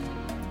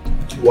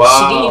 Wow.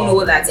 She didn't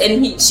know that,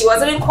 and she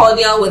was even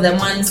cordial with the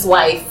man's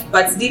wife,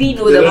 but didn't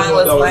know the man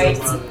was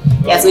white.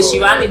 Yeah, so she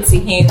ran into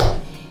him,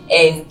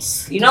 and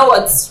you know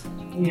what?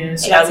 Yeah,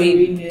 she had to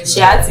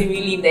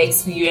relive the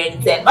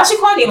experience, but she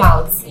called him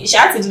out. She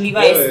had to deliver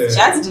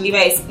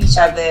a speech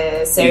at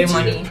the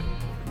ceremony,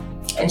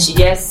 and she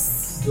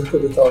just and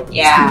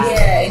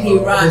he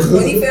ran.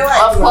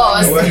 Of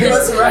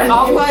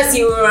course,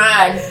 he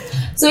ran.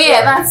 So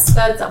yeah, that's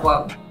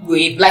about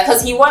rape. Like,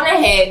 cause he wanted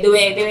her. They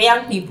were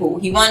young people.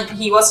 He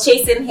was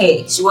chasing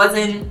her. She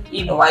wasn't,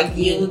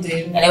 agreeing. And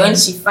then when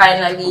she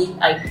finally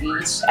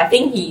agreed, I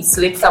think he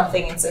slipped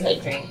something into her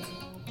drink.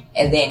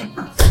 And then,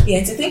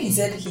 to think he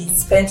said he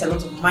spent a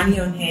lot of money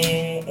on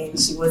her and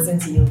she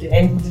wasn't yielding.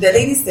 And the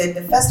lady said,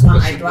 the first one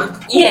I drank.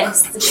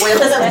 Yes. When the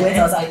first time I went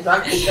out, I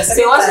drank.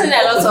 So it wasn't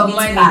a lot of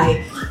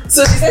money.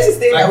 So she said she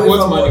stayed away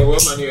what from money?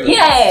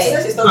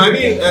 Yeah. I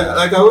mean,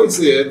 like I always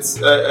say,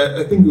 it's.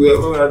 I think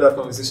when we had that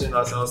conversation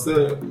last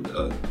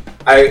time,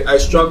 I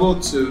struggle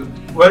to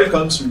when it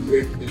comes to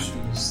rape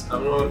issues.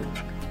 I'm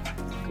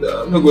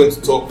not going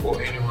to talk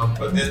for anyone,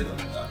 but then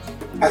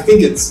I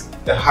think it's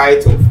the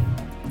height of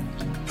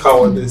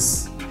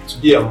cowardice to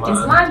be a man.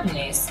 It's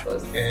madness.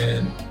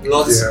 And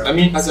not. I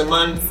mean, as a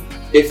man,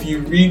 if you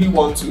really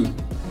want to,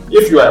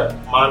 if you are a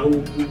man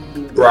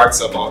who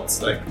brags about,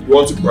 like, you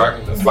want to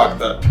brag in the fact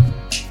that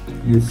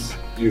you've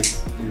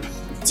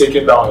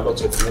taken down a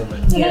lot of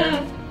women.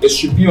 Yeah. It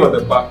should be on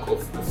the back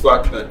of the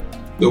fact that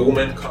the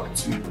women come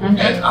to you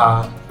and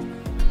are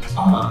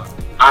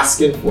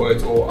asking for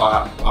it or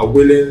are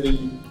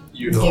willingly,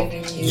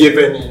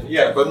 giving in.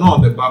 Yeah, but not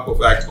on the back of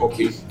like,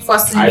 okay, I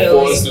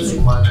forced this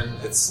woman and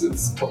it's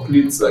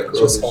complete like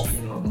rubbish,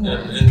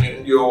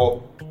 And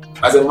you're,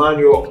 as a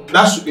man,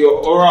 that should be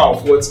your aura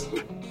of what's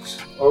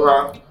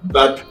aura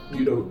that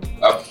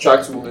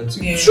attracts women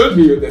to you. Should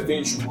be the thing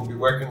you should be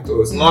working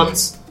towards, not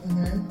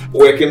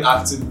working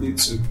actively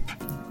to.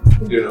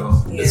 So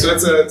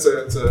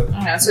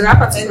that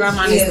particular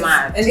man is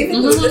mad. And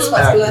even with this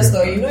particular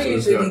story,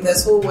 usually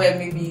there's whole where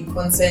maybe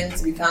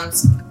consent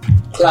becomes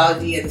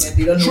cloudy and then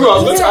they don't know. True, I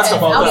was going to ask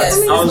about that.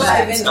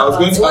 I was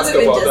going to ask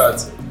about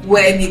that.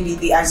 Where maybe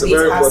they agreed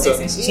to have sex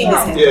and she changed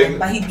his mind,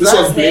 but he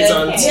dragged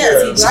her.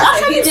 She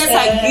actually just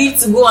agreed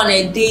to go on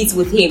a date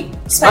with him.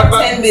 Spent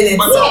 10 minutes.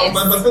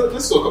 But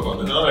let's talk about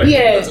it now.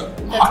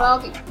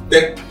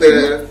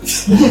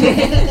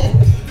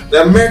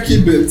 The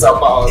murky bits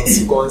about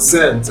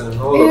consent and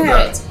all of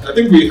that. I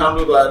think we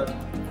handled that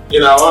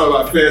in one of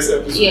our first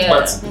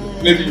episodes,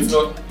 but maybe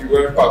you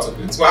weren't part of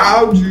it. So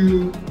how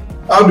do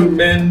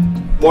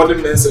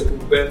modern men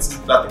circumvent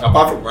that thing,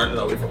 apart from running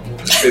away from home,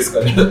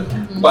 basically?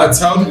 But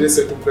how do they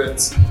circumvent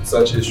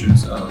such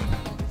issues?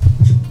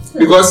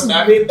 Because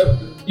I mean,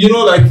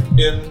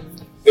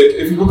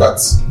 if you look at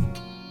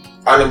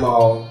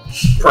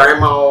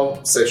primal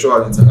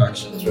sexual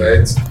interactions,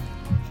 right?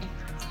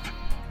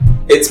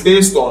 It's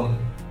based on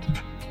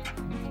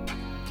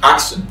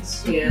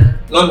actions, Yeah.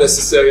 not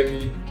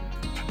necessarily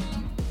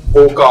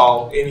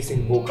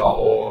anything vocal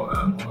or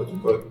what do you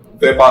call it,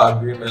 verbal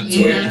agreements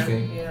or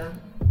anything. Yeah.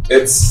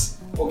 It's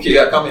okay,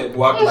 I come and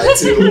whack my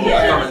tail,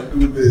 I come and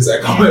do this, I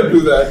come and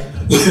do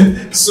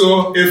that.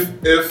 So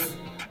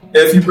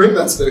if you bring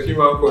that to the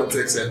human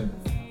context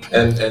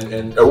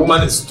and a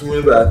woman is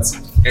doing that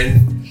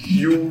and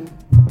you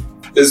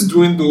is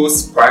doing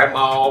those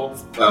primal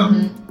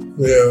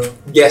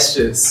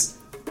gestures,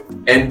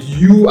 and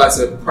you as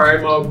a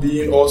primal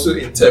being also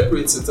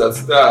interprets it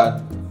as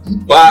that,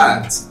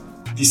 but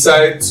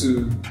decide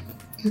to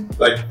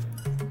like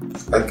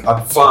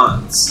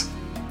advance,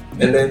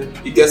 and then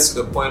it gets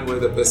to the point where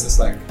the person's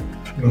like,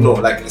 no,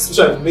 like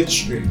especially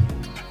midstream.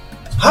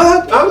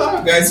 How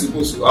are guys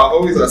supposed to? I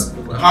always ask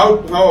people, how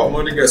are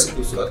modern guys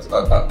supposed to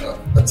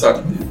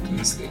attack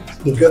these things?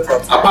 You get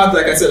that. Apart,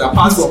 like I said,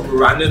 apart from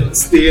running,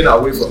 staying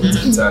away from it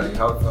entirely.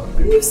 How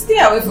You stay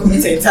away from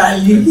it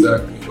entirely.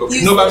 exactly?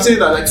 Okay. No, but I'm saying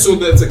that like, so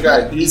there's a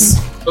guy. He's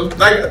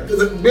like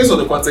based on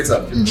the context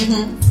I've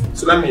given.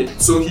 So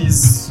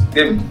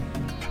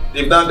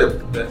they've done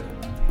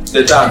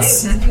the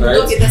dance, right?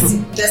 Okay,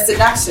 there's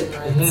seduction,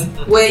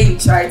 right? Where you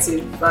try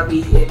to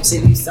probably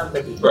seduce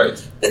somebody, Right.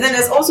 But then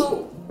there's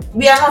also,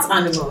 we are not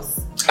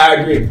animals. I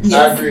agree.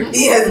 I agree.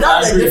 Yes,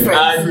 that's the difference.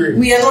 I agree.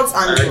 We are not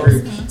I animals.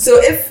 agree. So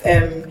if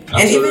and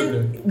Absolutely.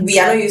 even we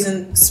are not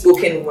using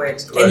spoken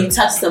word, Right. and you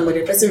touch somebody,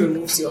 the person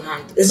removes your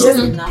hand. It's just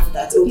enough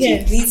that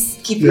Yes. please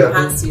keep your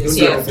hands to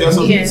yourself. There's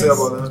something to Yes. say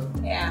about that.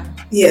 Yeah.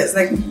 Yes,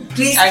 like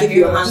please I keep agree.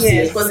 your hands to Yes.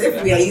 yourself. Because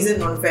if we are using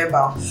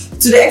non-verbal,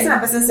 to the extent a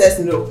person says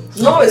no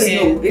is no.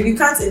 If you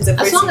can't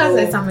interpret, As long as no.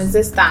 there's some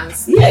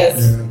resistance.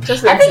 Yes.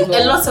 Just I let think you go.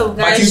 a lot of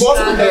But guys you've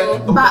also struggle.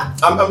 heard.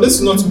 But- I'm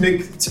just not to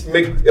make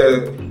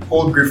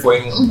hold grief for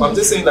anyone. But I'm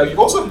just saying that you've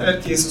also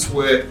had cases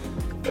where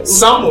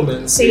some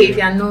women say if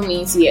there are no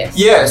means, yes.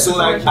 yeah, so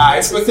like I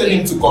expected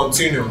him to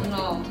continue.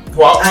 No.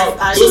 Wow,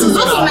 Those women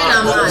Most are men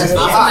are mad.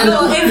 mad.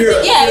 No, if you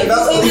can't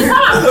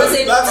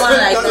represent one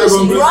like that,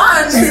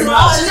 That's-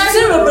 it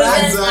doesn't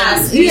represent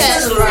us. You Yes.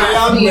 just Young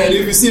run. men,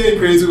 if you see a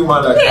crazy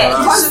woman like Yeah, that,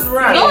 because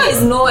no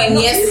is no and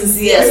yes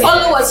is yes.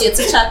 Follow what your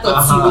teacher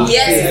taught you.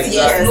 Yes is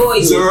yes. No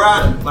is so no.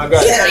 run, my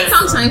guy. Yeah.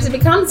 Sometimes it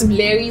becomes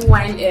blurry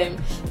when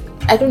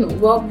I don't know.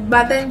 Well,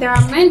 but then there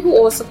are men who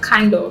also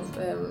kind of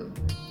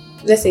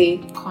let's say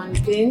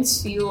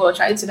convince you or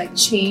try to like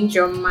change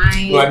your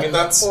mind. No, I mean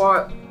that's.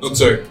 or I'm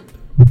sorry.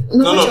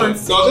 no, No, which I one?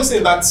 was just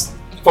saying that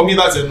for me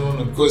that's a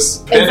no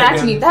because then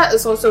Exactly, again, that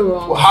is also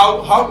wrong.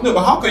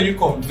 how can you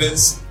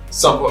convince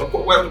someone?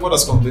 What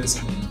does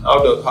convince mean?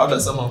 How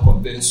does someone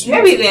convince you?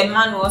 Maybe the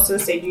man will also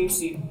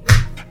seduce you.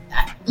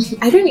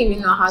 I don't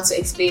even know how to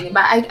explain it,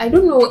 but I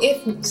don't know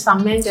if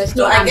some men just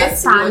So don't I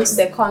guess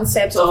understand the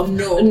concept of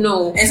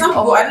no. And some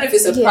people, I don't know if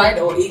it's a pride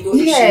or ego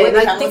issue, Yeah, where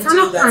like, they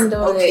cannot do that.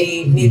 handle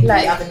Okay, it. maybe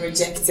Like- I've been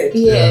rejected.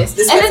 Yes,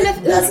 This and person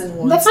then doesn't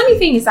want. the funny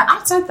thing is that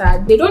after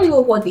that, they don't know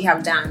what they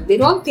have done. They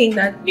don't think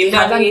that They've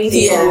have done done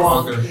anything anything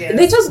wrong. Okay. Yes.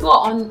 They just go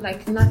on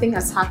like nothing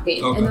has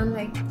happened, Okay. and I'm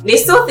like, They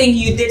still think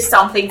you did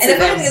something to And the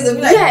funny them. thing is, they'll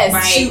be like,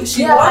 Yes.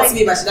 she Yeah, wants like-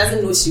 me, but she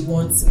doesn't know she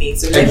wants me.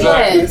 So let me-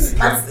 Exactly. Yes.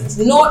 That's,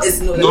 no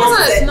is no. The No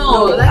person is said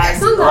no. Like, I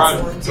as long don't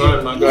as- want you.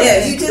 Run, my guy.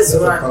 Yeah, you just That's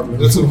a run. problem.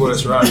 Little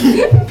boys run.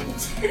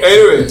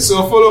 Anyway,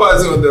 so follow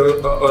us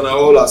on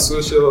all our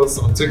socials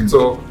on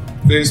TikTok,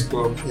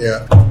 Facebook,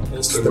 Yeah.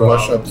 It's the Instagram,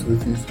 mashup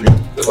 233.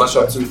 the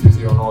Mashup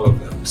 250 on all of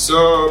them.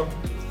 So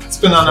it's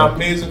been an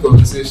amazing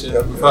conversation.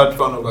 Yeah. We've had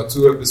fun over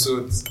 2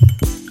 episodes,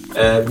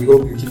 and we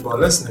hope you keep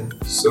on listening.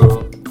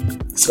 So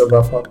It's a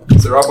wrap up.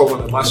 it's a wrap up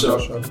on the Mashup.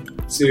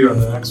 Mashup. See you on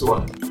the next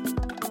one.